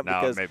this camp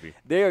because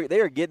they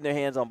are getting their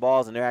hands on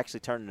balls and they're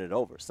actually turning it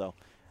over. So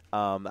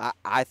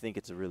I think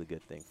it's a really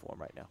good thing for him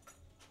right now.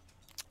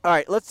 All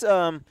right, let's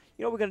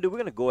what we're going to do. We're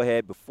going to go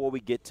ahead before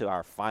we get to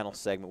our final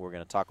segment. We're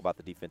going to talk about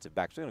the defensive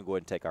backs. We're going to go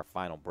ahead and take our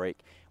final break.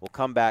 We'll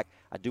come back.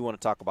 I do want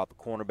to talk about the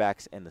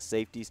cornerbacks and the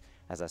safeties.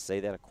 As I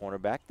say that, a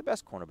cornerback, the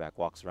best cornerback,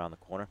 walks around the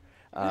corner.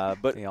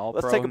 But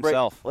let's take a break.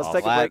 Let's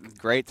take a break.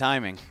 Great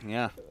timing.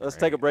 Yeah. Let's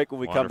take a break. When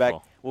we come back,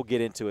 we'll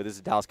get into it. This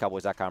is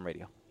DallasCowboys.com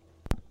radio.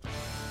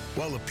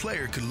 While a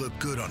player could look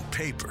good on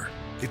paper,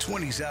 it's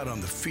when he's out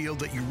on the field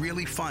that you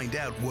really find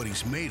out what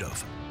he's made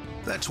of.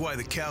 That's why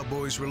the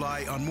Cowboys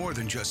rely on more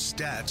than just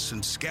stats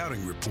and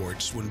scouting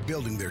reports when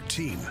building their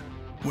team.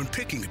 When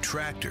picking a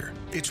tractor,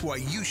 it's why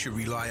you should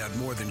rely on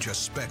more than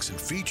just specs and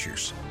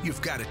features.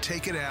 You've got to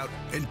take it out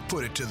and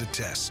put it to the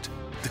test.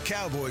 The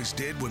Cowboys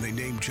did when they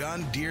named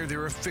John Deere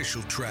their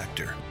official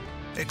tractor.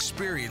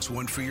 Experience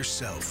one for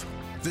yourself.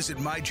 Visit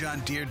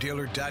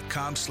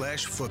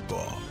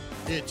myjohndeeredealer.com/football.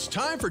 It's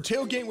time for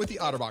Tailgate with the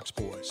OtterBox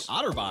boys.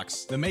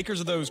 OtterBox? The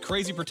makers of those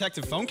crazy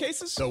protective phone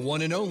cases? The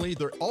one and only.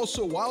 They're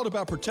also wild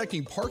about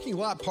protecting parking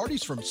lot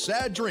parties from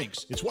sad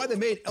drinks. It's why they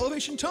made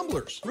Elevation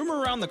tumblers.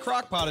 Rumor around the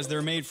crockpot is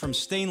they're made from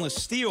stainless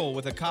steel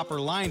with a copper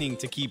lining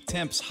to keep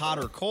temps hot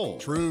or cold.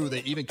 True.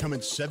 They even come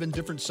in 7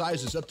 different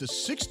sizes, up to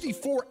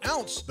 64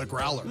 ounce, the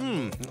Growler.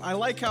 I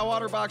like how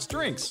OtterBox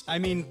drinks.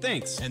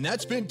 Thinks. And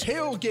that's been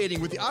Tailgating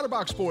with the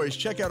OtterBox boys.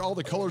 Check out all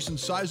the colors and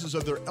sizes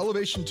of their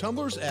Elevation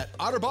tumblers at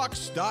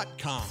OtterBox.com.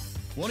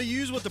 Want to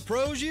use what the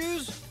pros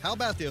use? How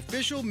about the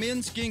official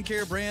men's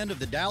skincare brand of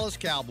the Dallas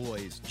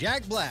Cowboys,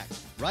 Jack Black?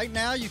 Right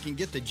now, you can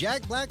get the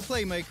Jack Black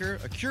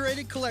Playmaker, a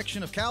curated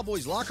collection of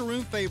Cowboys locker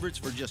room favorites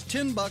for just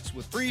 $10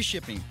 with free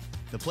shipping.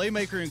 The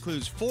Playmaker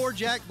includes 4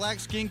 Jack Black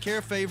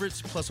skincare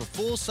favorites, plus a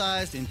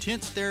full-sized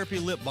Intense Therapy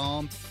lip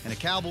balm and a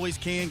Cowboys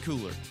can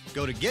cooler.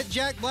 Go to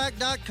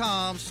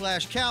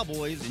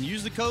getjackblack.com/Cowboys and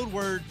use the code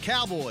word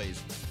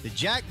Cowboys. The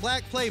Jack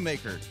Black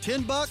Playmaker,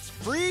 $10,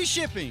 free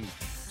shipping.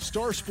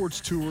 Star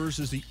Sports Tours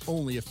is the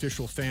only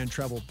official fan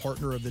travel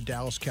partner of the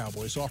Dallas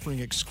Cowboys, offering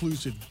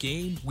exclusive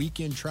game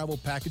weekend travel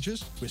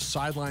packages with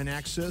sideline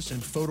access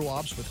and photo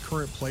ops with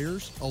current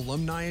players,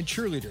 alumni, and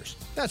cheerleaders.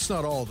 That's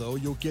not all, though.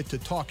 You'll get to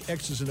talk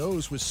X's and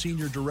O's with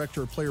Senior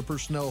Director of Player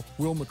Personnel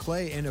Will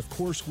McClay and, of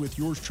course, with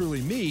yours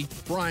truly, me,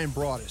 Brian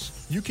Broaddus.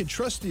 You can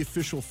trust the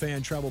official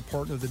fan travel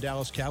partner of the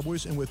Dallas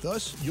Cowboys, and with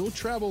us, you'll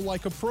travel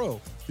like a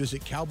pro.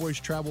 Visit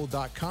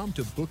cowboystravel.com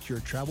to book your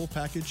travel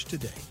package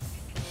today.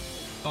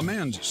 A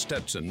man's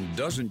Stetson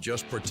doesn't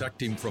just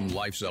protect him from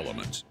life's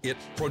elements. It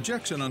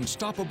projects an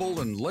unstoppable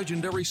and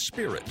legendary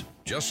spirit,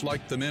 just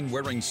like the men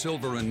wearing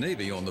silver and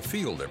navy on the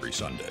field every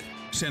Sunday.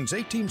 Since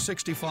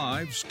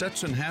 1865,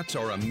 Stetson hats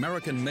are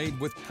American-made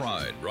with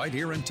pride right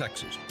here in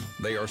Texas.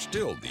 They are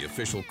still the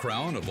official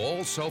crown of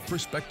all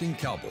self-respecting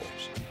Cowboys.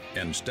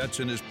 And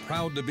Stetson is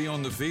proud to be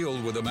on the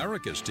field with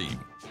America's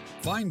team.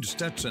 Find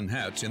Stetson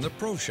hats in the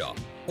Pro Shop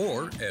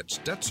or at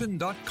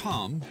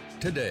Stetson.com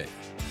today.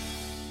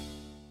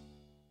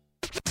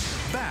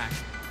 Back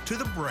to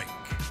the break.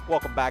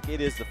 Welcome back.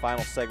 It is the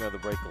final segment of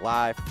the break,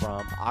 live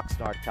from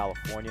Oxnard,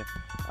 California.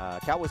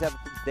 Cowboys have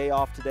a day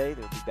off today.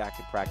 They'll be back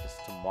in practice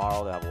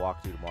tomorrow. They'll have a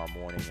walkthrough tomorrow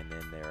morning, and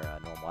then their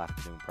normal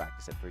afternoon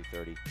practice at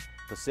 3:30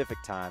 Pacific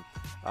time.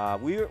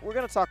 We're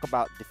going to talk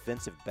about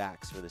defensive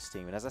backs for this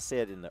team. And as I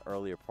said in the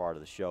earlier part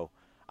of the show,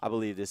 I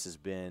believe this has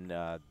been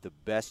the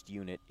best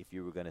unit, if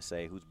you were going to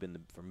say who's been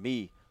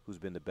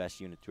the best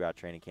unit throughout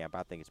training camp.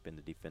 I think it's been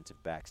the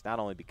defensive backs, not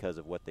only because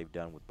of what they've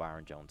done with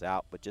Byron Jones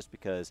out, but just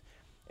because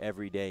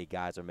every day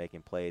guys are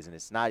making plays, and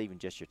it's not even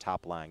just your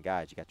top-line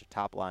guys. You got your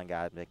top-line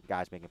guys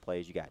making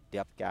plays. You got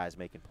depth guys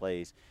making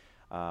plays.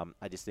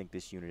 I just think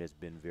this unit has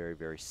been very,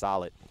 very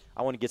solid.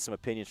 I want to get some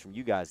opinions from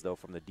you guys, though,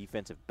 from the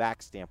defensive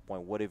back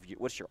standpoint.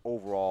 What's your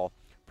overall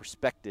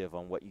perspective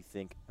on what you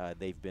think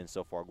they've been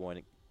so far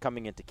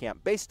coming into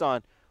camp, based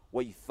on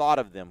what you thought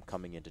of them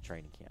coming into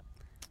training camp?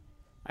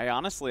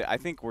 I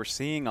think we're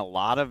seeing a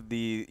lot of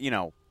the,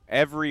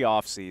 every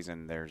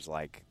offseason there's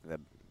like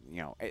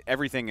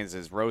everything is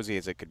as rosy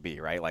as it could be,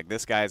 right? Like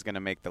this guy's going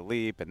to make the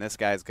leap and this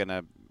guy's going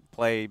to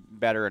play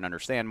better and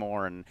understand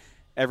more, and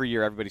every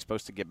year everybody's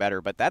supposed to get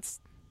better. But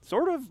that's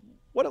sort of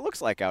what it looks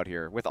like out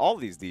here with all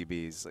these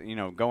DBs.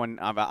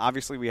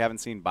 Obviously we haven't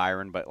seen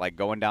Byron, but like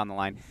going down the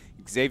line,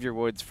 Xavier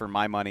Woods, for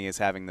my money, is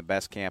having the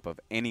best camp of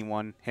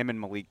anyone. Him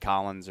and Malik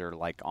Collins are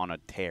like on a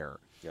tear.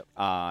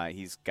 Yep.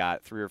 He's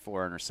got 3 or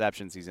 4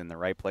 interceptions. He's in the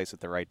right place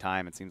at the right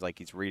time. It seems like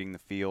he's reading the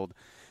field.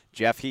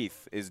 Jeff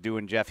Heath is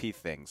doing Jeff Heath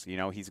things.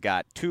 He's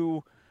got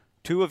two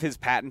of his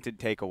patented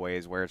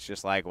takeaways where it's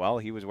just like, well,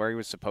 he was where he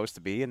was supposed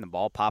to be, and the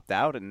ball popped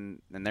out,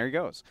 and there he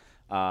goes.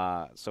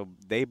 So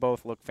they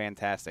both look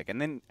fantastic. And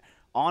then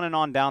on and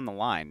on down the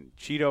line,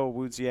 Cheeto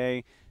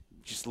Awuzie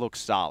just looks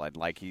solid.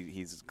 Like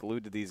he's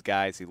glued to these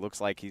guys. He looks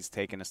like he's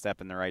taken a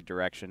step in the right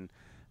direction.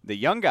 The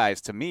young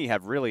guys, to me,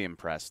 have really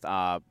impressed.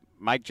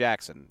 Mike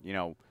Jackson,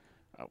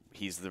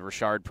 he's the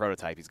Richard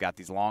prototype. He's got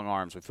these long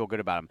arms. We feel good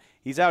about him.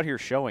 He's out here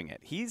showing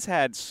it. He's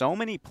had so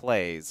many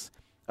plays,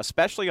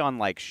 especially on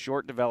like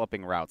short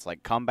developing routes,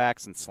 like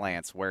comebacks and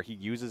slants, where he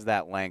uses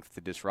that length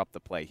to disrupt the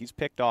play. He's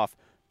picked off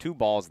 2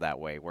 balls that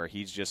way, where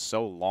he's just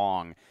so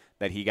long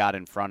that he got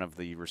in front of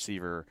the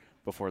receiver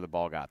before the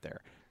ball got there.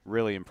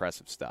 Really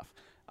impressive stuff.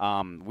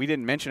 We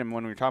didn't mention him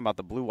when we were talking about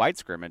the blue-white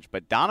scrimmage,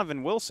 but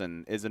Donovan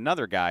Wilson is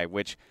another guy,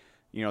 which –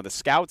 the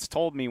scouts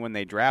told me when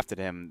they drafted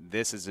him,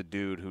 this is a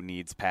dude who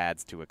needs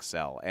pads to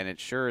excel, and it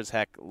sure as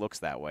heck looks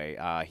that way.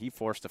 He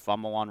forced a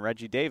fumble on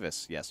Reggie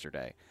Davis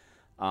yesterday.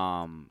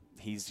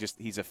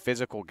 He's a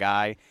physical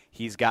guy.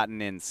 He's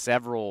gotten in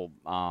several,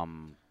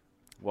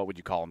 what would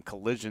you call them,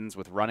 collisions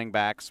with running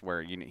backs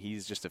where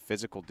he's just a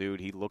physical dude.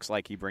 He looks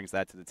like he brings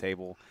that to the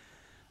table.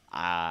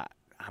 I'm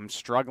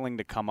struggling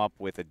to come up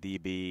with a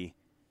DB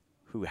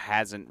who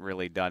hasn't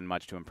really done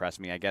much to impress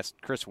me. I guess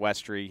Chris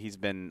Westry, he's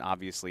been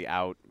obviously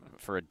out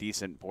for a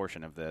decent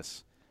portion of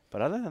this.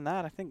 But other than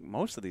that, I think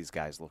most of these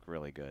guys look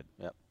really good.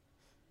 Yep.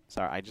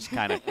 Sorry, I just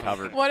kind of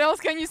covered. What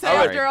else can you say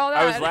after all that?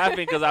 I was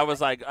laughing because I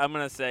was like, I'm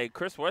going to say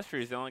Chris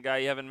Westry is the only guy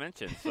you haven't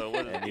mentioned. So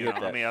what is,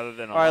 other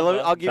than all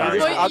right, I'll give you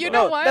this. But you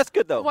know what? That's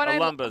good, though. What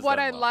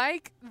I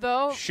like,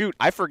 though. Shoot,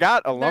 I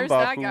forgot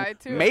Alumba, guy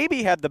too.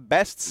 Maybe had the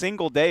best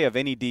single day of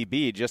any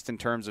DB just in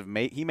terms of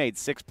he made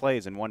 6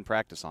 plays in one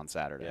practice on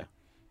Saturday. Yeah.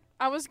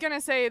 I was going to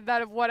say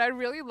that what I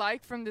really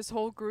like from this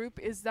whole group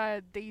is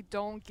that they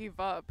don't give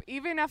up.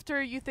 Even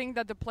after you think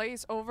that the play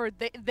is over,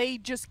 they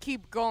just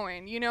keep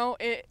going,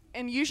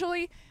 and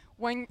usually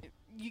when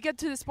you get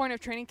to this point of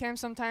training camp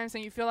sometimes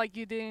and you feel like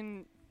you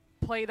didn't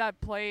play that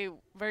play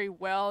very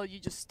well, you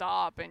just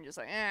stop and just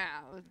like,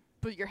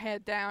 put your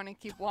head down and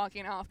keep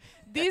walking off.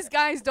 These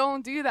guys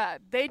don't do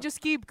that. They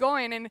just keep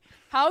going, and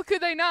how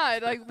could they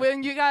not? Like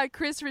when you got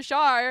Chris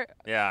Richard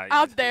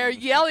out there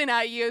yelling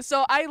at you.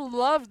 So I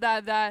love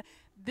that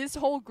this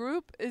whole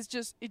group is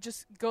just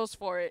goes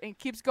for it and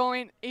keeps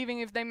going. Even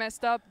if they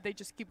messed up, they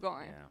just keep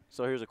going. Yeah.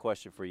 So here's a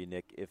question for you,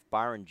 Nick. If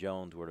Byron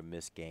Jones were to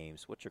miss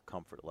games, what's your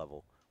comfort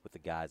level with the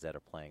guys that are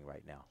playing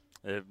right now?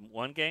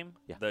 One game?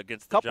 Yeah.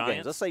 Against the Couple Giants?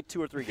 games. Let's say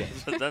 2 or 3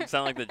 games. It doesn't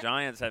sound like the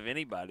Giants have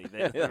anybody.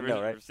 They have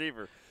right?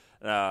 receiver.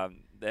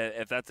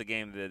 If that's a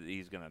game that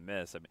he's going to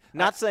miss. I mean,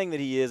 not saying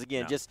that he is.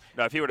 Again, just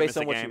if he were to miss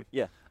based a on game.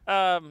 Yeah.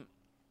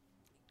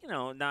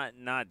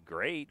 Not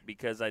great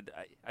because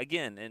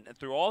again, and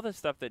through all the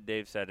stuff that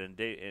Dave said, and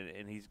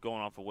he's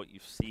going off of what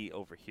you see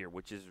over here,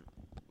 which is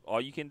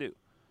all you can do.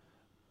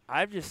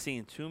 I've just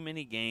seen too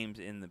many games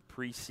in the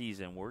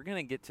preseason. We're going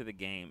to get to the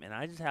game, and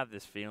I just have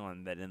this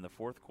feeling that in the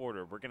fourth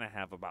quarter we're going to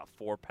have about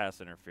 4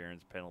 pass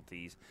interference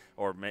penalties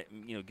or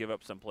give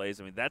up some plays.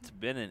 I mean, that's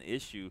been an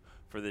issue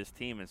for this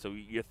team, and so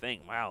you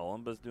think, wow,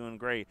 Olumba's doing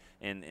great,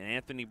 and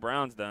Anthony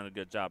Brown's done a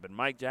good job, and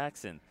Mike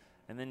Jackson,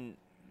 and then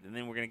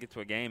we're going to get to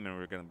a game and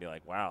we're going to be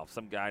like, wow,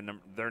 some guy,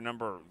 their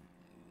number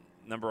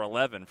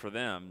 11 for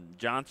them,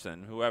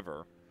 Johnson,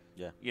 whoever.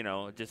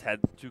 Yeah. Just had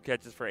 2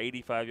 catches for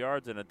 85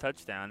 yards and a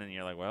touchdown, and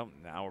you're like, well,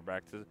 now we're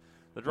back to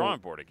the drawing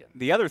board again.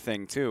 The other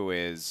thing, too,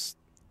 is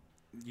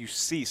you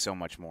see so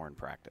much more in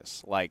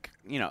practice. Like,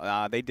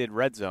 they did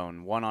red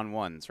zone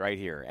one-on-ones right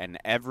here, and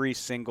every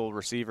single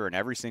receiver and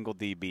every single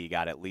DB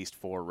got at least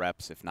 4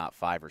 reps, if not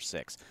 5 or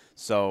 6.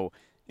 So,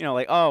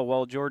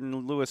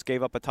 Jordan Lewis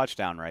gave up a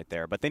touchdown right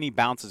there, but then he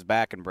bounces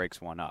back and breaks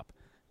one up,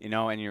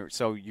 and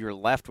you're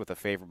left with a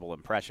favorable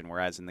impression.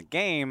 Whereas in the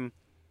game,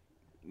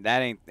 it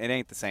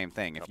ain't the same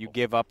thing. If you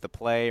give up the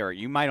play, or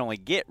you might only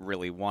get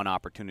really one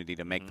opportunity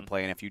to make the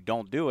play, and if you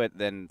don't do it,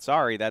 then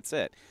sorry, that's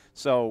it.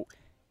 So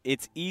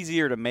it's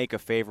easier to make a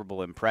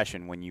favorable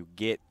impression when you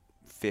get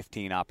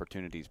 15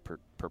 opportunities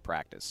per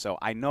practice. So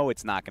I know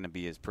it's not going to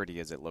be as pretty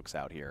as it looks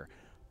out here.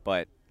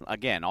 But,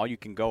 again, all you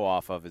can go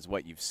off of is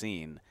what you've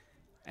seen,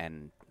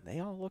 and they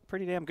all look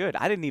pretty damn good.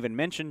 I didn't even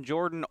mention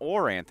Jordan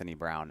or Anthony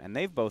Brown, and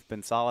they've both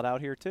been solid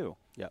out here too.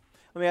 Yeah.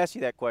 Let me ask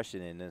you that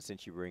question, and then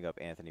since you bring up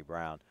Anthony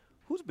Brown,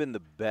 who's been the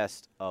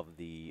best of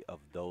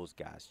those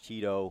guys?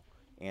 Cheeto,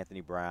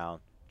 Anthony Brown,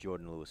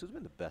 Jordan Lewis. Who's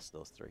been the best of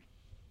those 3?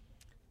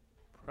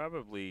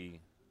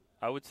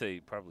 I would say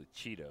probably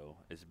Cheeto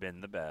has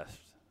been the best.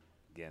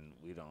 Again,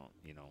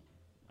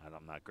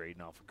 I'm not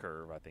grading off a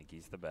curve. I think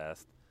he's the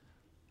best.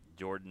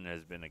 Jordan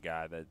has been a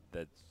guy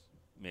that's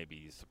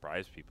maybe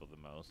surprised people the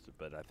most,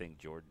 but I think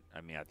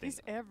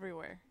he's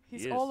everywhere.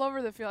 He's all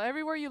over the field.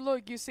 Everywhere you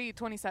look, you see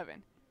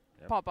 27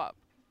 pop up.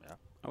 Yeah,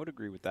 I would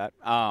agree with that.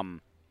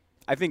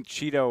 I think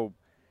Cheeto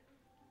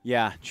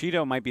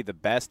might be the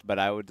best, but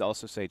I would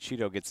also say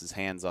Cheeto gets his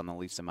hands on the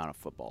least amount of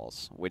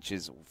footballs, which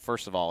is,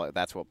 first of all,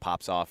 that's what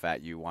pops off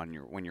at you when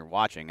you're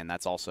watching, and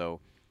that's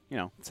also,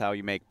 it's how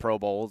you make Pro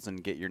Bowls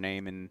and get your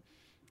name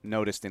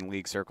noticed in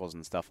league circles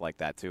and stuff like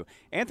that too.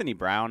 Anthony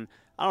Brown,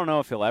 I don't know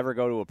if he'll ever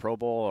go to a Pro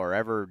Bowl or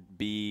ever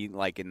be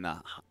like in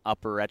the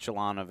upper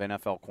echelon of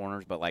NFL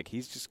corners, but like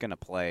he's just going to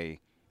play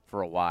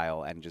for a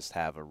while and just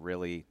have a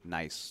really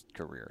nice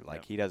career.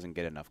 Like he doesn't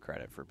get enough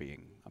credit for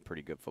being a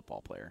pretty good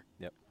football player.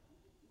 Yep.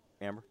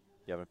 Amber,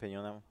 you have an opinion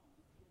on that one?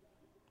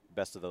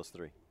 Best of those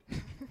 3.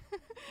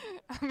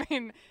 I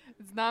mean,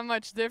 it's not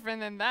much different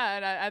than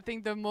that. I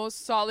think the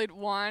most solid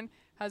one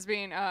has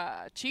been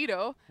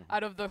Cheeto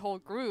out of the whole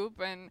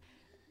group. And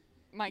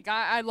my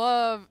guy, I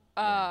love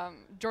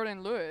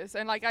Jordan Lewis.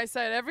 And like I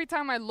said, every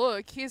time I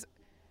look, he's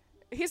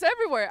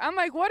everywhere. I'm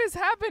like, what is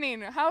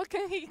happening? How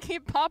can he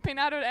keep popping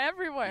out of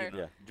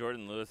everywhere?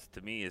 Jordan Lewis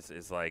to me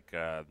is like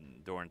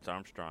Dorrance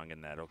Armstrong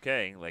in that.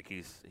 Okay, like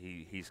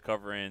he's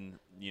covering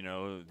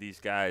these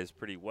guys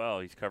pretty well.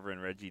 He's covering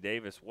Reggie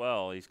Davis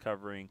well. He's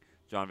covering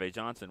John V.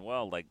 Johnson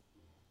well. Like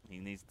he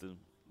needs to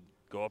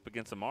go up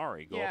against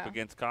Amari, go up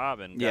against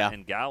Cobb and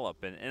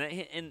Gallup,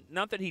 and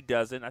not that he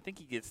doesn't. I think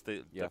he gets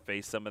to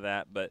face some of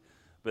that, but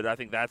I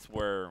think that's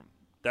where.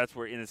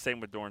 In the same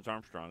with Dorrance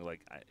Armstrong,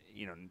 like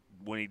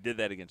when he did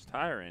that against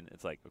Tyron,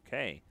 it's like,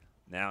 okay,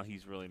 now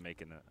he's really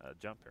making a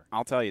jump here.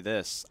 I'll tell you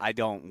this: I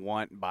don't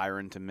want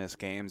Byron to miss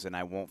games, and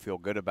I won't feel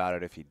good about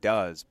it if he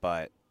does.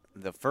 But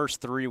the first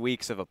 3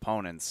 weeks of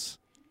opponents,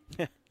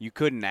 you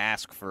couldn't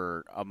ask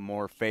for a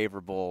more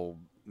favorable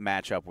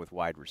matchup with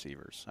wide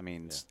receivers. I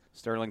mean,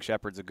 Sterling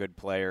Shepard's a good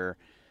player.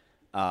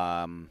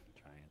 Giants,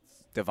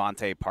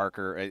 Devontae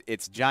Parker.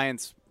 It's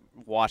Giants,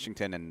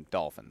 Washington, and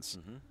Dolphins.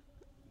 Mm-hmm.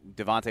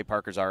 Devontae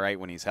Parker's all right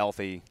when he's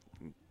healthy.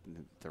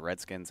 The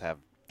Redskins have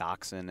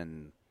Doxson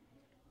and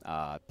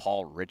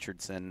Paul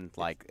Richardson.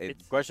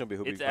 It's question will be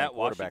who be playing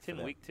quarterback for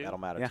them. Week 2. That'll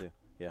matter too.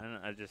 Yeah,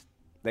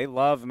 they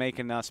love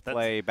making us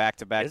play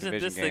back-to-back division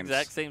games. Isn't this the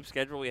exact same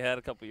schedule we had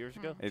a couple years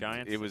ago?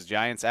 Giants. It was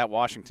Giants at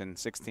Washington,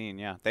 16.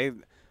 Yeah,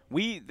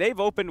 they've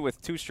opened with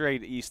 2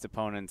 straight East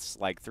opponents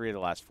like 3 of the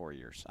last 4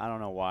 years. I don't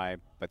know why,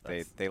 but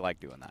they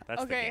like doing that.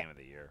 That's the game of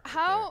the year.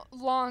 How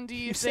long do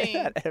you think? Say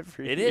that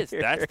every it year. is.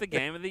 That's the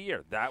game of the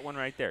year. That one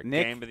right there.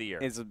 Game of the year.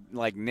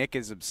 Nick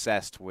is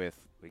obsessed with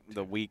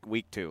the week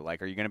 2.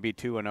 Like, are you going to be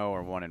 2-0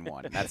 or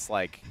 1-1? That's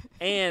like.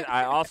 And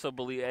I also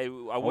believe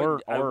I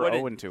wouldn't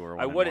 0-2 or 1-1.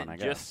 I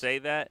wouldn't just say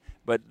that,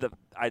 but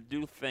I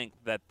do think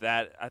that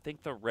I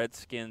think the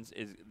Redskins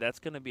that's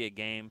going to be a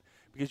game.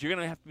 Because you're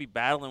going to have to be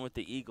battling with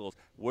the Eagles.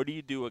 What do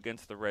you do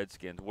against the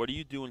Redskins? What do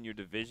you do in your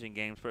division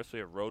game,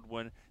 especially a road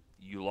one?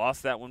 You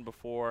lost that one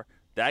before.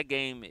 That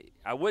game,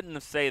 I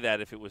wouldn't say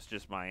that if it was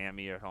just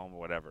Miami at home or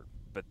whatever.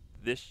 But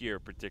this year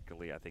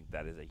particularly, I think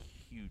that is a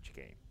huge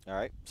game. All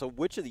right. So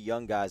which of the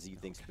young guys do you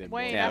think's been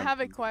Wait, I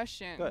have a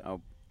question. Go ahead.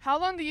 How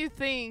long do you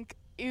think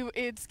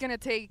it's going to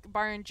take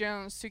Byron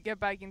Jones to get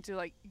back into,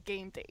 like,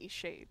 game day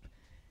shape?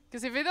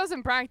 Because if he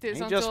doesn't practice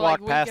he until, just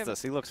walked past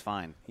us. He looks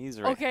fine.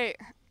 He's right. Okay.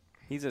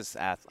 He's just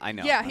I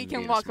know. Yeah, he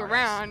can walk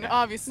around,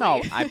 obviously.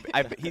 No,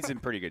 he's in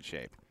pretty good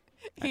shape.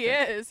 He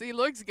is. He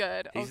looks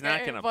good. He's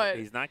not gonna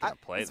play.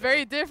 It's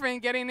very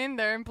different getting in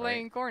there and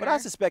playing corner. But I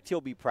suspect he'll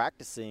be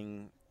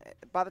practicing.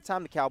 By the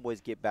time the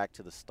Cowboys get back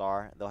to the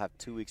Star, they'll have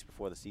 2 weeks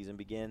before the season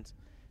begins.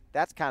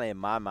 That's kind of in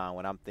my mind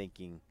when I'm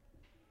thinking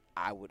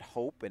I would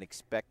hope and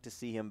expect to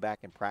see him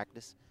back in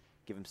practice,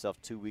 give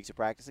himself 2 weeks of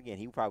practice. Again,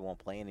 he probably won't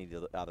play any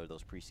of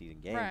those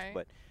preseason games,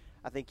 but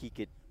I think he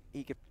could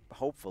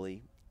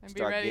hopefully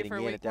start getting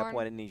in at that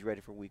point, and he's ready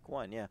for week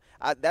 1. Yeah,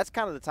 that's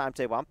kind of the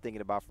timetable I'm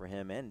thinking about for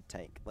him and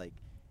Tank. Like,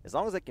 As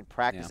long as they can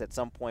practice at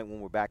some point when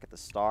we're back at the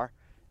Star,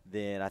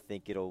 then I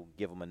think it'll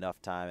give them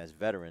enough time as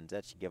veterans.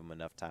 That should give them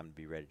enough time to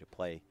be ready to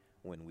play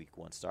when Week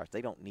 1 starts.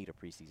 They don't need a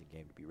preseason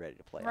game to be ready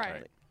to play.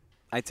 Right.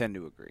 I tend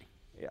to agree.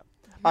 Yeah.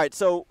 All right,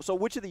 so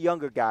which of the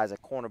younger guys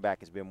at cornerback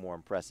has been more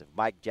impressive,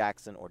 Mike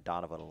Jackson or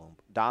Donovan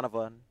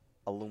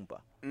Alumba?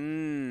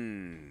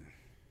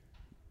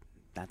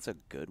 That's a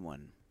good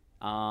one.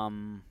 I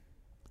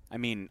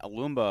mean,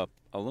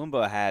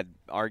 Alumba had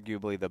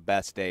arguably the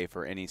best day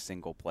for any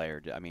single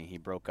player. I mean, he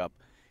broke up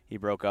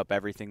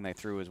everything they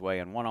threw his way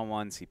in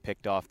one-on-ones. He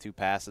picked off 2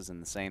 passes in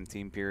the same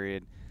team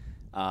period.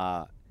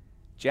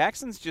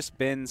 Jackson's just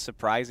been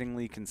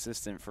surprisingly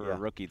consistent for a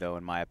rookie, though,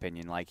 in my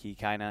opinion. Like, he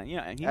kind of,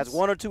 he has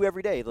 1 or 2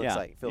 every day, it looks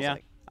like. Feels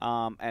like.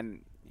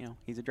 And,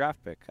 he's a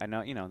draft pick. I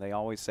know, they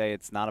always say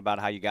it's not about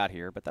how you got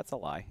here, but that's a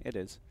lie. It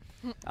is.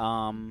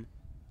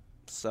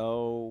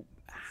 So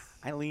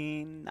I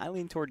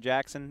lean toward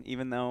Jackson,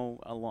 even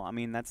though,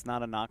 that's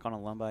not a knock on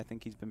Alumba. I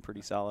think he's been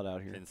pretty solid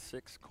out here. Can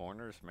 6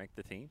 corners make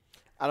the team?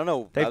 I don't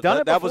know. They've done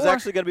it before. That was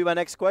actually going to be my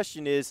next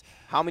question is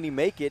how many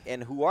make it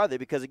and who are they?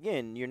 Because,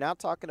 again, you're now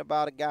talking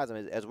about guys. I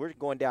mean, as we're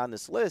going down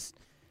this list,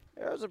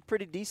 there's a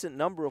pretty decent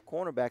number of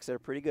cornerbacks that are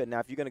pretty good. Now,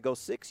 if you're going to go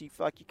 6, you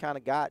feel like you kind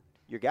of got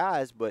your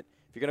guys. But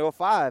if you're going to go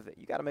 5,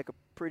 you got to make a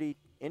pretty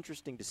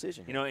interesting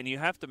decision. And you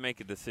have to make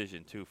a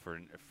decision, too,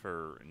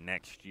 for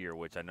next year,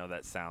 which I know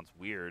that sounds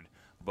weird.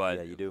 But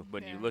yeah, you do.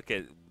 When you look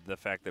at the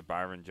fact that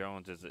Byron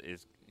Jones is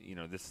this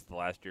is the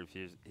last year of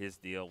his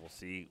deal. We'll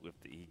see if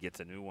he gets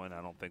a new one.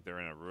 I don't think they're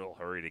in a real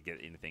hurry to get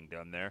anything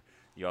done there.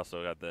 You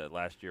also got the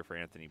last year for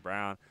Anthony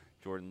Brown.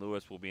 Jordan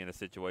Lewis will be in a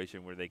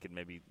situation where they could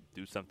maybe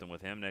do something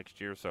with him next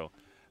year. So,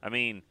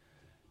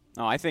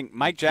 I think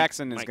Mike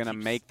Jackson is going to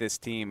make this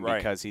team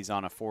because he's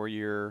on a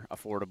 4-year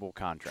affordable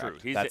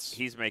contract. True.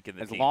 He's making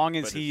the team. As long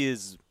as he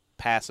is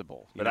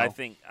passable. But I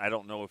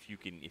don't know if you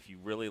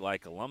really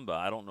like Alumba,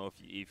 I don't know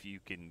if you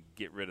can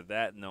get rid of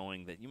that,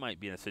 knowing that you might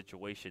be in a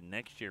situation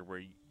next year where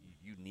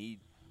you need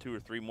 2 or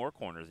 3 more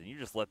corners, and you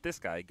just let this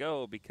guy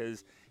go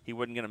because he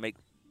wasn't going to make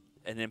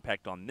an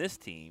impact on this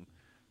team,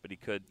 but he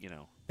could,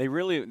 They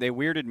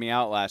weirded me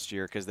out last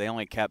year because they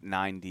only kept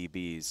 9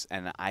 DBs,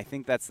 and I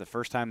think that's the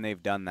first time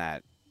they've done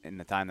that in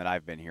the time that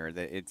I've been here.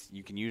 That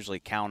you can usually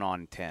count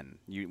on 10,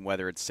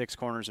 whether it's 6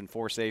 corners and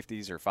 4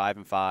 safeties or 5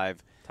 and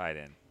 5. Tight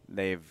end.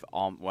 They've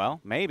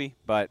maybe,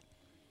 but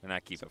they're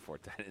not keeping 4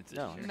 tight ends.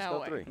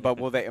 No way. But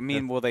will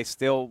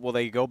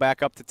they go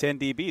back up to 10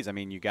 DBs? I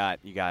mean, you got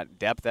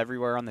depth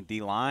everywhere on the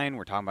D line.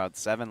 We're talking about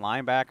 7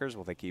 linebackers.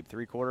 Will they keep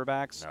 3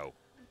 quarterbacks? No.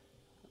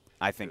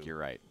 I think you're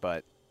right,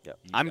 but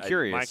I'm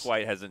curious. Mike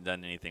White hasn't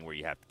done anything where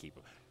you have to keep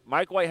him.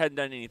 Mike White hadn't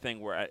done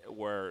anything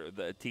where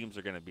the teams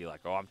are going to be like,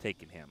 "Oh, I'm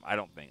taking him." I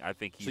don't think. I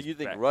think he's. So you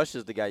think Rush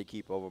is the guy you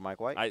keep over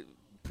Mike White?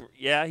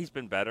 Yeah, he's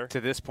been better to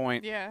this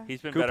point. Yeah,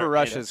 he's been Cooper better.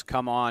 Rush has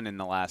come on in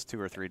the last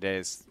 2 or 3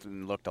 days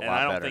and looked a lot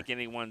better. I don't think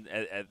anyone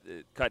at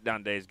cut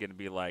down day is going to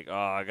be like, "Oh,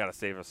 I got to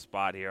save a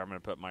spot here. I'm going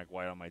to put Mike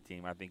White on my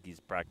team." I think he's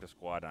practice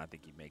squad, and I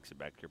think he makes it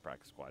back to your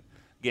practice squad.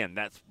 Again,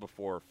 that's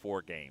before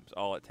 4 games.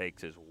 All it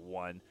takes is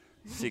one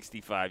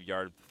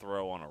 65-yard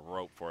throw on a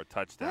rope for a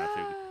touchdown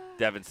to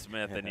Devin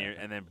Smith, and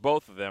then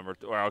both of them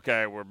are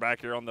okay. We're back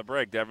here on the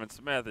break. Devin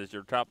Smith is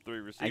your top 3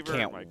 receiver. I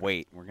can't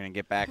wait. We're going to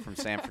get back from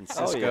San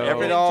Francisco. Oh, yeah.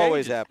 Everything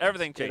always happens.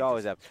 Everything changes. It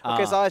always happens.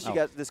 Okay, so I'll ask you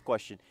guys this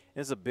question.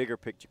 This is a bigger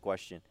picture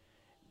question.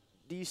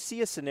 Do you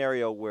see a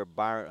scenario where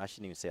Byron? I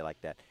shouldn't even say it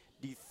like that.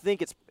 Do you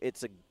think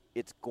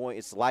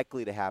it's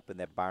likely to happen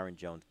that Byron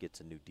Jones gets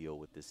a new deal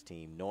with this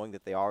team, knowing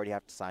that they already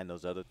have to sign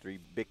those other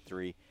big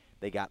three?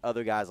 They got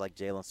other guys like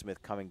Jalen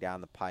Smith coming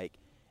down the pike.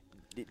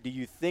 Do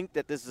you think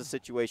that this is a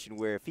situation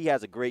where if he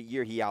has a great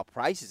year, he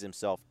outprices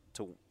himself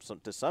to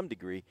some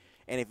degree,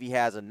 and if he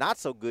has a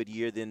not-so-good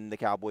year, then the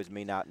Cowboys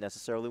may not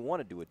necessarily want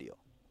to do a deal?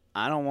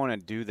 I don't want to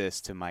do this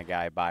to my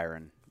guy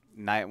Byron,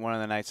 one of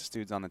the nicest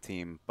dudes on the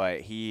team,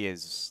 but he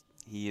is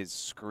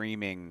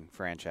screaming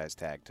franchise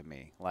tag to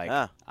me.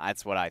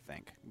 That's what I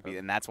think,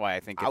 and that's why I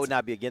think I would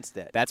not be against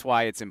that. That's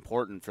why it's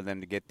important for them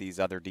to get these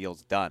other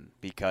deals done,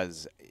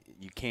 because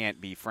you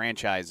can't be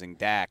franchising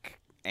Dak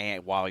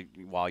and while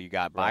you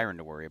got Byron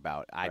to worry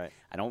about. I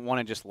don't want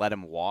to just let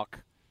him walk,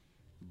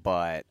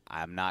 but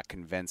I'm not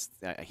convinced.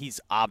 He's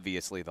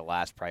obviously the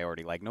last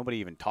priority. Like, nobody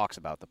even talks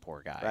about the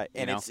poor guy. Right,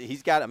 and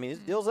he's got. I mean, his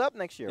deal's up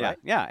next year, right?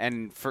 Yeah,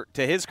 and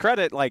to his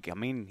credit,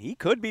 he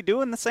could be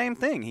doing the same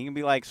thing. He can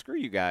be like, "Screw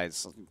you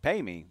guys,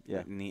 pay me."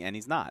 Yeah, and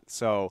he's not.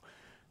 So,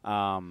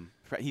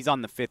 he's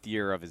on the 5th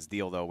year of his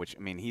deal, though. Which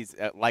he's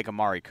like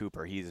Amari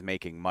Cooper. He's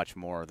making much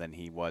more than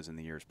he was in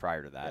the years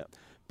prior to that. Yeah.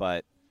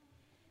 But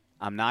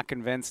I'm not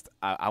convinced.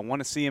 I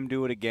want to see him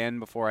do it again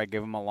before I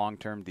give him a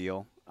long-term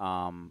deal.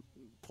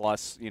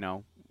 Plus,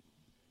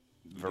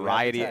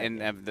 variety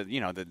and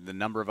the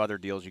number of other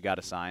deals you got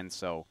to sign.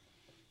 So,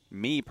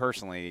 me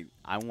personally,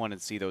 I want to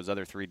see those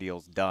other 3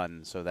 deals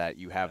done so that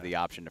you have the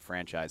option to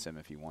franchise him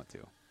if you want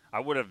to.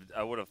 I would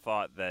have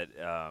thought that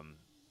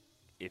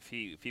if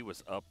he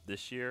was up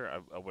this year,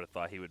 I would have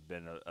thought he would have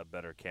been a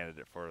better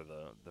candidate for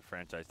the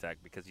franchise tag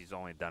because he's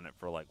only done it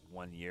for like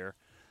 1 year.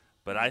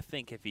 But I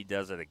think if he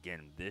does it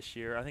again this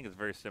year, I think it's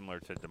very similar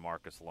to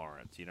DeMarcus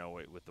Lawrence. You know,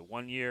 with the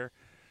 1 year,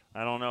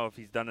 I don't know if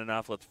he's done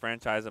enough. Let's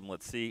franchise him.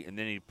 Let's see. And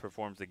then he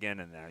performs again,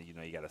 and now, you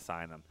know, you got to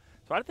sign him.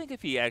 So I think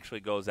if he actually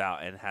goes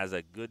out and has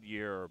a good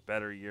year or a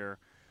better year,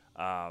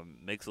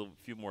 makes a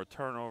few more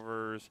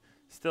turnovers,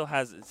 still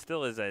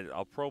is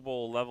a Pro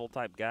Bowl level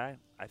type guy,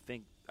 I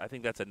think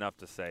that's enough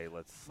to say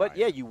let's sign But,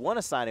 yeah, him. you want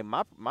to sign him.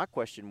 My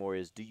question more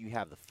is, do you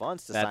have the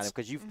funds to sign him?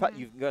 Because you've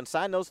going to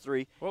sign those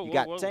 3. Whoa, you whoa,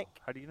 got whoa. Tank.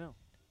 How do you know?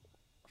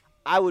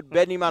 I would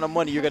bet any amount of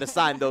money you're going to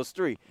sign those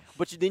 3.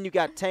 But then you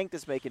got Tank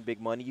that's making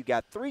big money. You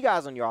got 3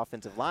 guys on your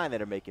offensive line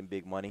that are making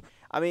big money.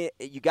 I mean,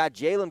 you got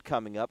Jalen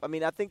coming up. I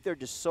mean, I think there are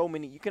just so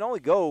many. You can only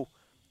go,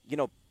 you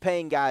know,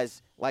 paying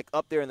guys like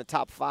up there in the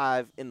top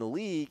 5 in the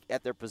league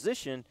at their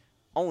position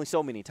only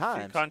so many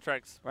times.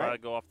 Contracts right? probably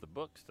go off the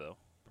books, though,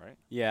 right?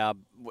 Yeah,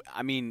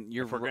 I mean,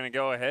 if we're going to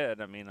go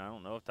ahead, I mean, I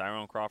don't know if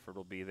Tyrone Crawford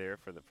will be there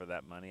for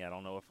that money. I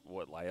don't know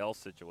what Lyell's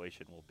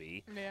situation will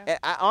be. Yeah.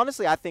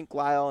 Honestly, I think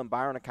Lyle and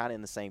Byron are kind of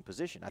in the same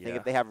position. I think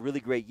if they have really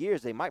great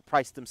years, they might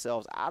price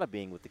themselves out of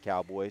being with the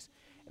Cowboys.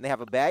 And they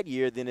have a bad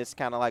year, then it's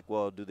kind of like,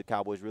 well, do the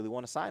Cowboys really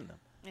want to sign them?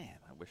 Man,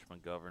 I wish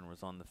McGovern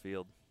was on the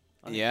field.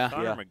 I Yeah.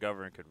 think Connor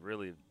McGovern could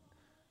really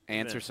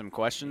answer some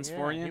questions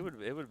for you. It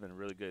would have been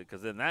really good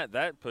because then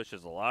that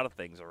pushes a lot of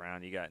things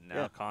around. You got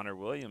now Connor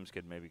Williams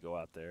could maybe go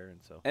out there,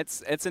 and so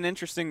it's an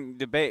interesting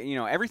debate. You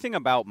know, everything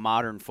about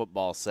modern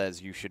football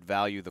says you should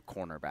value the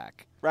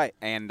cornerback, right?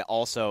 And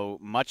also,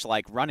 much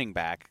like running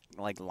back,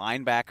 like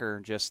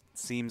linebacker just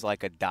seems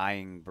like a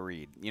dying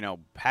breed. You know,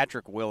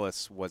 Patrick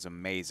Willis was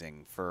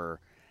amazing for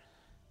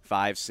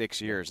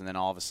 5-6 years, and then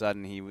all of a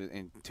sudden he was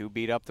too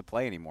beat up to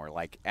play anymore.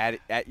 Like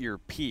at your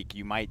peak,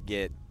 you might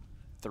get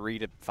 3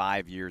 to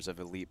 5 years of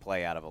elite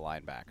play out of a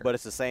linebacker. But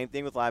it's the same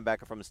thing with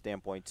linebacker from a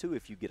standpoint, too.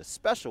 If you get a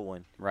special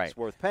one, it's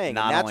worth paying.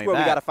 Not and that's only where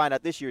we that, got to find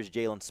out this year is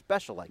Jalen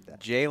special like that.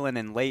 Jalen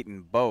and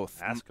Leighton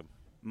both. Ask him.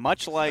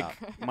 Much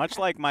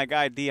like my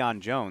guy Deion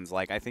Jones,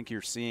 like I think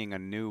you're seeing a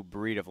new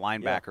breed of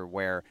linebacker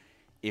where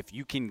if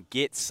you can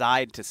get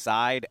side to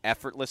side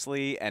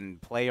effortlessly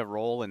and play a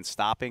role in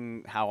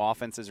stopping how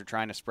offenses are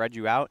trying to spread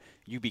you out,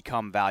 you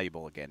become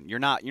valuable again. You're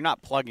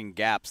not plugging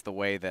gaps the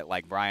way that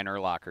like Brian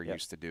Urlacher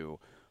used to do.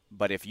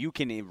 But if you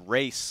can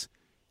erase,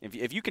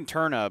 if you can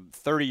turn a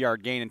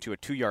 30-yard gain into a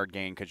 2-yard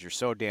gain because you're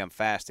so damn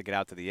fast to get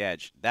out to the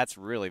edge, that's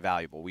really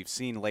valuable. We've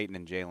seen Leighton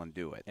and Jalen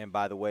do it. And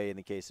by the way, in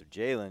the case of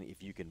Jalen,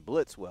 if you can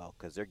blitz well,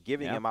 because they're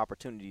giving him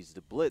opportunities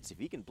to blitz, if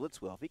he can blitz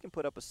well, if he can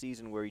put up a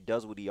season where he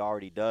does what he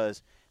already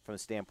does from the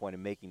standpoint of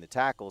making the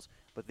tackles,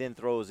 but then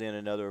throws in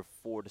another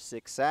 4 to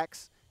 6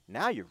 sacks,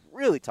 now you're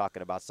really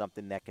talking about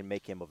something that can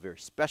make him a very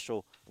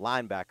special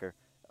linebacker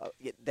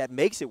that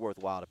makes it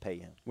worthwhile to pay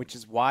him. Which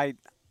is why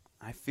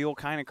I feel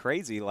kind of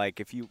crazy,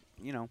 like if you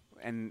know,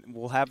 and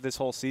we'll have this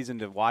whole season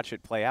to watch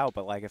it play out,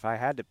 but like if I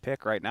had to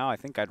pick right now, I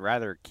think I'd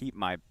rather keep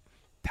my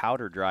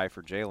powder dry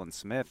for Jalen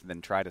Smith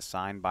than try to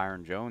sign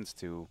Byron Jones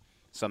to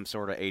some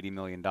sort of $80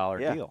 million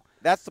deal.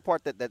 That's the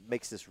part that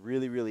makes this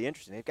really, really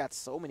interesting. They've got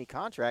so many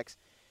contracts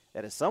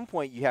that at some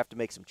point you have to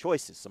make some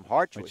choices, some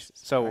hard choices.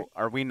 So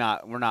we're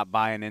not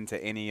buying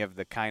into any of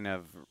the kind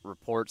of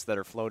reports that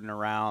are floating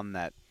around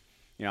that,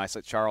 you know, I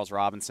said Charles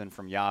Robinson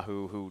from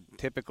Yahoo, who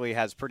typically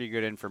has pretty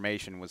good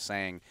information, was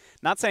saying,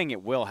 not saying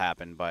it will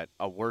happen, but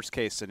a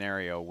worst-case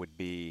scenario would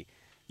be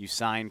you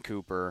sign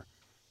Cooper,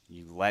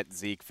 you let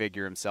Zeke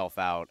figure himself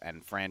out,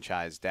 and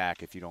franchise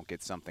Dak if you don't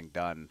get something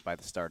done by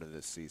the start of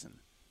this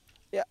season.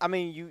 Yeah, I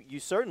mean, you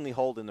certainly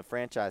hold in the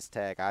franchise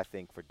tag, I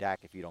think, for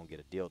Dak if you don't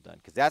get a deal done,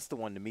 because that's the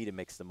one to me that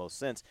makes the most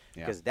sense,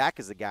 because Dak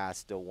is a guy I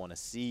still want to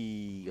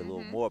see a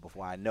little more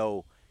before I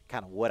know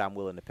kind of what I'm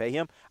willing to pay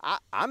him.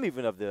 I'm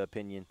even of the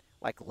opinion,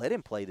 like, let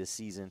him play this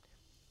season.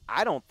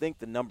 I don't think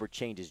the number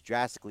changes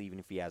drastically even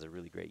if he has a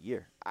really great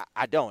year.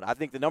 I don't. I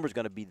think the number's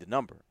going to be the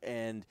number.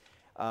 And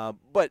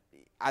but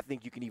I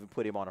think you can even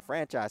put him on a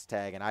franchise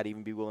tag, and I'd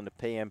even be willing to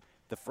pay him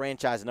the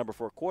franchise number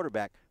for a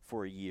quarterback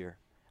for a year.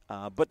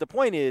 But the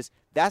point is,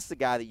 that's the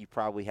guy that you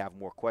probably have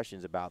more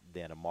questions about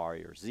than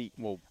Amari or Zeke.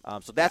 Well,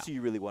 so that's who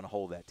you really want to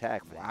hold that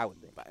tag for, I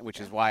would think. Which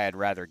is why I'd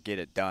rather get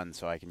it done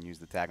so I can use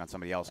the tag on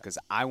somebody else, because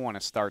I want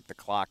to start the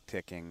clock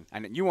ticking.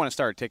 And you want to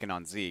start ticking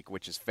on Zeke,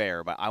 which is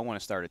fair, but I want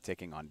to start it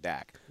ticking on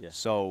Dak. Yeah.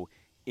 So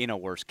in a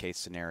worst-case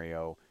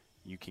scenario,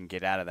 you can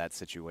get out of that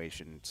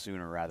situation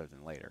sooner rather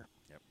than later.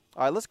 Yep.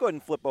 All right, let's go ahead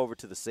and flip over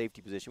to the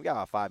safety position. We got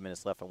about 5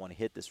 minutes left. I want to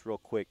hit this real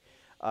quick.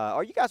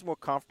 Are you guys more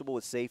comfortable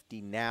with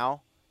safety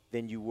now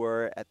than you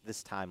were at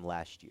this time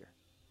last year?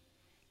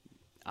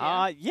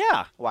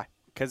 Yeah. Why?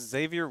 Because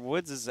Xavier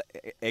Woods is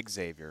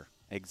Xavier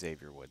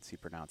Woods. He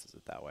pronounces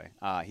it that way.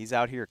 He's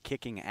out here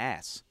kicking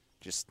ass,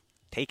 just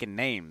taking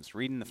names,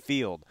 reading the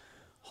field,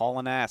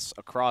 hauling ass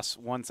across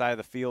one side of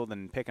the field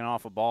and picking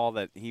off a ball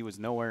that he was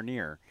nowhere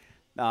near,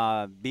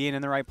 being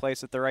in the right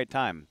place at the right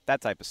time,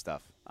 that type of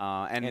stuff.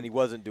 And he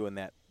wasn't doing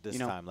that this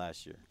time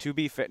last year. To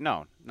be fair,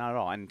 no, not at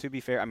all. And to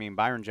be fair, I mean,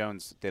 Byron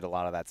Jones did a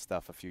lot of that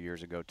stuff a few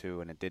years ago too,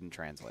 and it didn't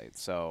translate.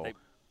 So,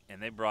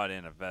 they brought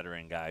in a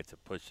veteran guy to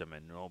push him,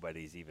 and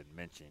nobody's even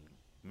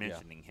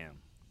mentioning him.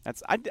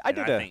 I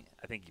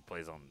think he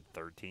plays on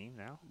third team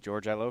now.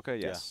 George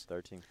Iloka, yes,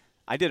 third team.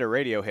 I did a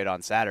radio hit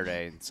on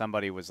Saturday, and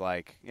somebody was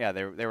like,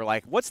 they were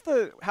like,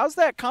 how's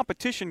that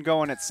competition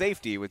going at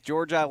safety with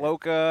George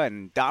Iloka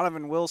and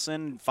Donovan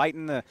Wilson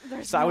fighting the?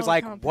 So I was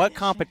like, what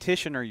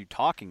competition are you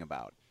talking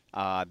about?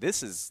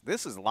 This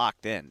is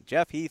locked in.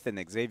 Jeff Heath and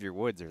Xavier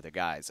Woods are the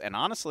guys, and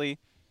honestly,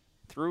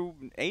 through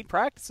 8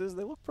 practices,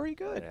 they look pretty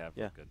good.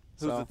 Yeah, good.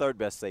 Who's the third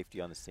best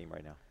safety on this team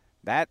right now?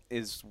 That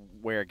is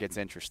where it gets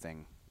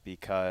interesting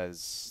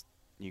because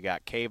you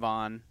got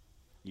Kayvon,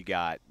 you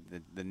got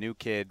the new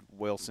kid,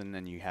 Wilson,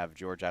 and you have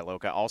George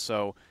Iloka.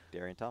 Also,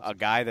 Darian Thompson. A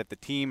guy that the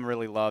team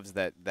really loves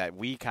that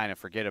we kind of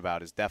forget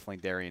about is definitely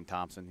Darian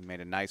Thompson. He made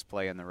a nice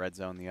play in the red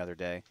zone the other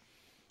day.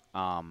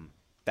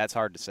 That's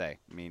hard to say.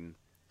 I mean,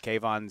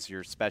 Kayvon's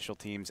your special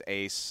teams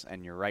ace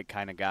and your right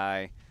kind of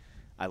guy.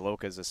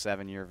 Iloka's a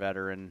 7-year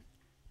veteran.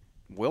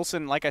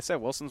 Wilson, like I said,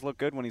 Wilson's looked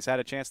good when he's had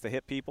a chance to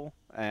hit people,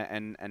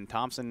 and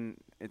Thompson,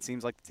 it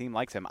seems like the team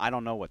likes him. I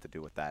don't know what to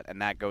do with that,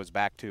 and that goes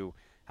back to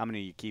how many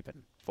are you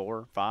keeping?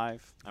 4,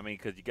 5? I mean,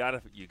 because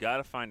you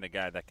gotta find a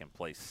guy that can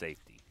play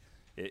safety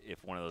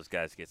if one of those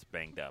guys gets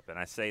banged up. And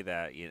I say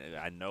that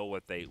I know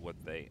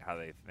how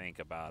they think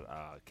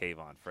about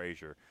Kayvon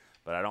Frazier,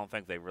 but I don't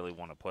think they really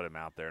want to put him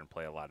out there and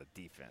play a lot of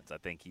defense. I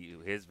think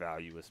his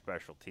value is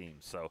special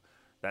teams. So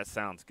that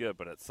sounds good,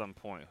 but at some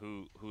point,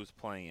 who's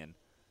playing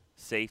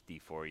safety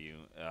for you?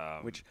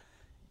 Which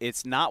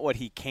it's not what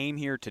he came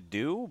here to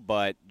do,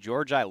 but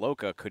George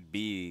Iloka could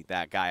be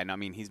that guy. And, I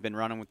mean, he's been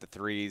running with the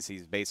threes.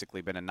 He's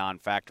basically been a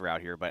non-factor out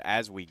here. But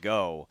as we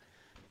go,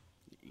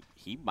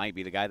 he might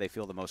be the guy they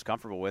feel the most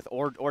comfortable with,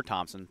 or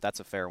Thompson. That's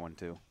a fair one,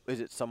 too. Is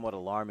it somewhat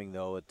alarming,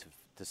 though,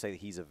 to say that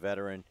he's a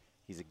veteran,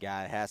 he's a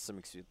guy that has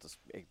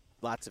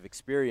lots of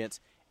experience,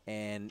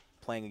 and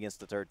playing against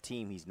the third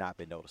team, he's not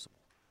been noticeable?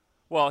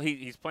 Well,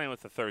 he's playing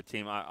with the third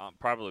team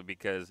probably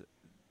because –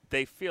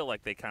 they feel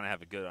like they kind of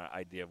have a good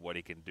idea of what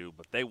he can do,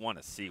 but they want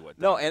to see what.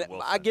 No, and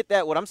Wilson. I get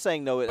that. What I'm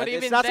saying, though,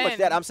 it's not so much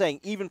that. I'm saying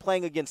even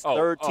playing against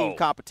third-team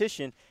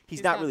competition,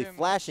 he's not really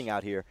flashing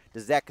out here.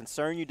 Does that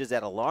concern you? Does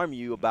that alarm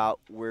you about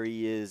where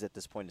he is at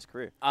this point in his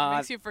career? It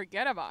makes you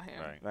forget about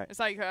him. Right. It's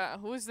like,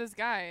 who's this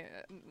guy?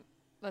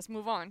 Let's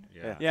move on.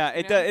 Yeah.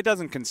 It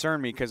doesn't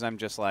concern me because I'm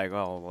just like,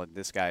 well,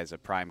 this guy is a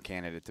prime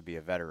candidate to be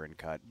a veteran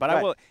cut. But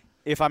I will,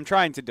 if I'm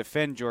trying to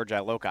defend George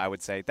Iloka, I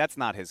would say that's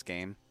not his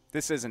game.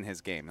 This isn't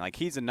his game. Like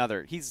he's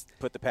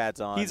put the pads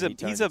on.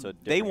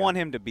 They want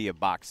him to be a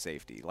box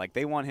safety. Like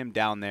they want him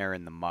down there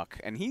in the muck.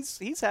 And he's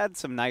had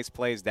some nice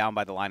plays down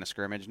by the line of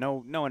scrimmage.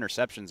 No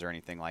interceptions or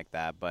anything like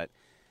that. But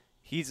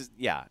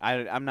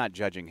I'm not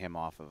judging him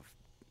off of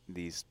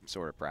these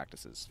sort of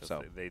practices.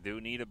 So they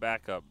do need a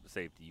backup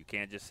safety. You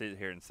can't just sit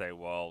here and say,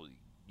 well,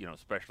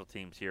 special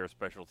teams here,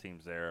 special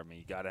teams there. I mean,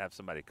 you got to have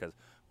somebody because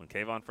when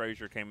Kayvon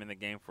Frazier came in the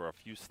game for a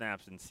few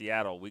snaps in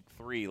Seattle week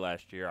 3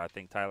 last year, I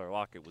think Tyler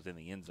Lockett was in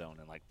the end zone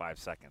in like 5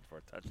 seconds for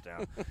a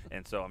touchdown.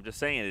 And so I'm just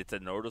saying it's a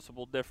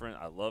noticeable difference.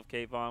 I love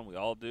Kayvon. We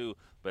all do.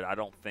 But I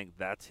don't think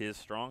that's his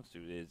strong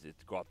suit is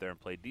to go out there and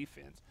play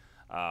defense.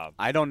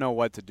 I don't know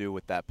what to do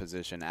with that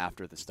position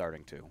after the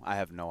starting 2. I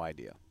have no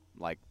idea.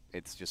 Like,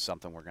 it's just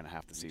something we're going to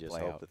have to see play out.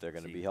 Just hope that they're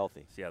going to be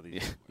healthy. See how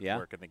these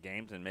work in the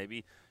games. And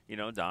maybe,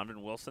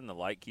 Donovan Wilson, the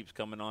light keeps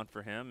coming on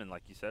for him. And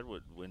like you said,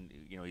 when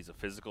he's a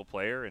physical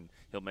player and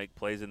he'll make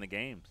plays in the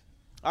games.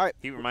 All right.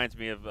 He reminds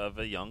me of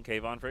a young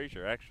Kayvon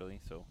Frazier, actually.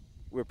 So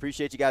we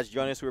appreciate you guys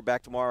joining us. We're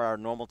back tomorrow, our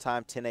normal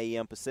time, 10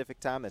 a.m. Pacific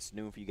time. That's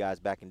noon for you guys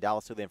back in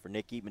Dallas. So then for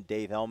Nick Eatman,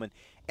 Dave Hellman,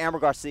 Amber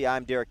Garcia,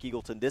 I'm Derek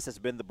Eagleton. This has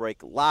been The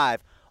Break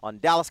live on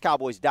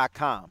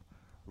DallasCowboys.com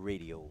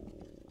radio.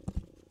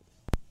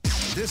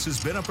 This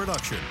has been a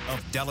production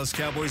of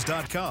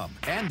DallasCowboys.com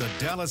and the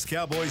Dallas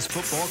Cowboys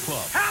Football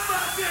Club. How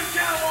about this,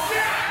 Cowboys?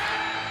 Yeah!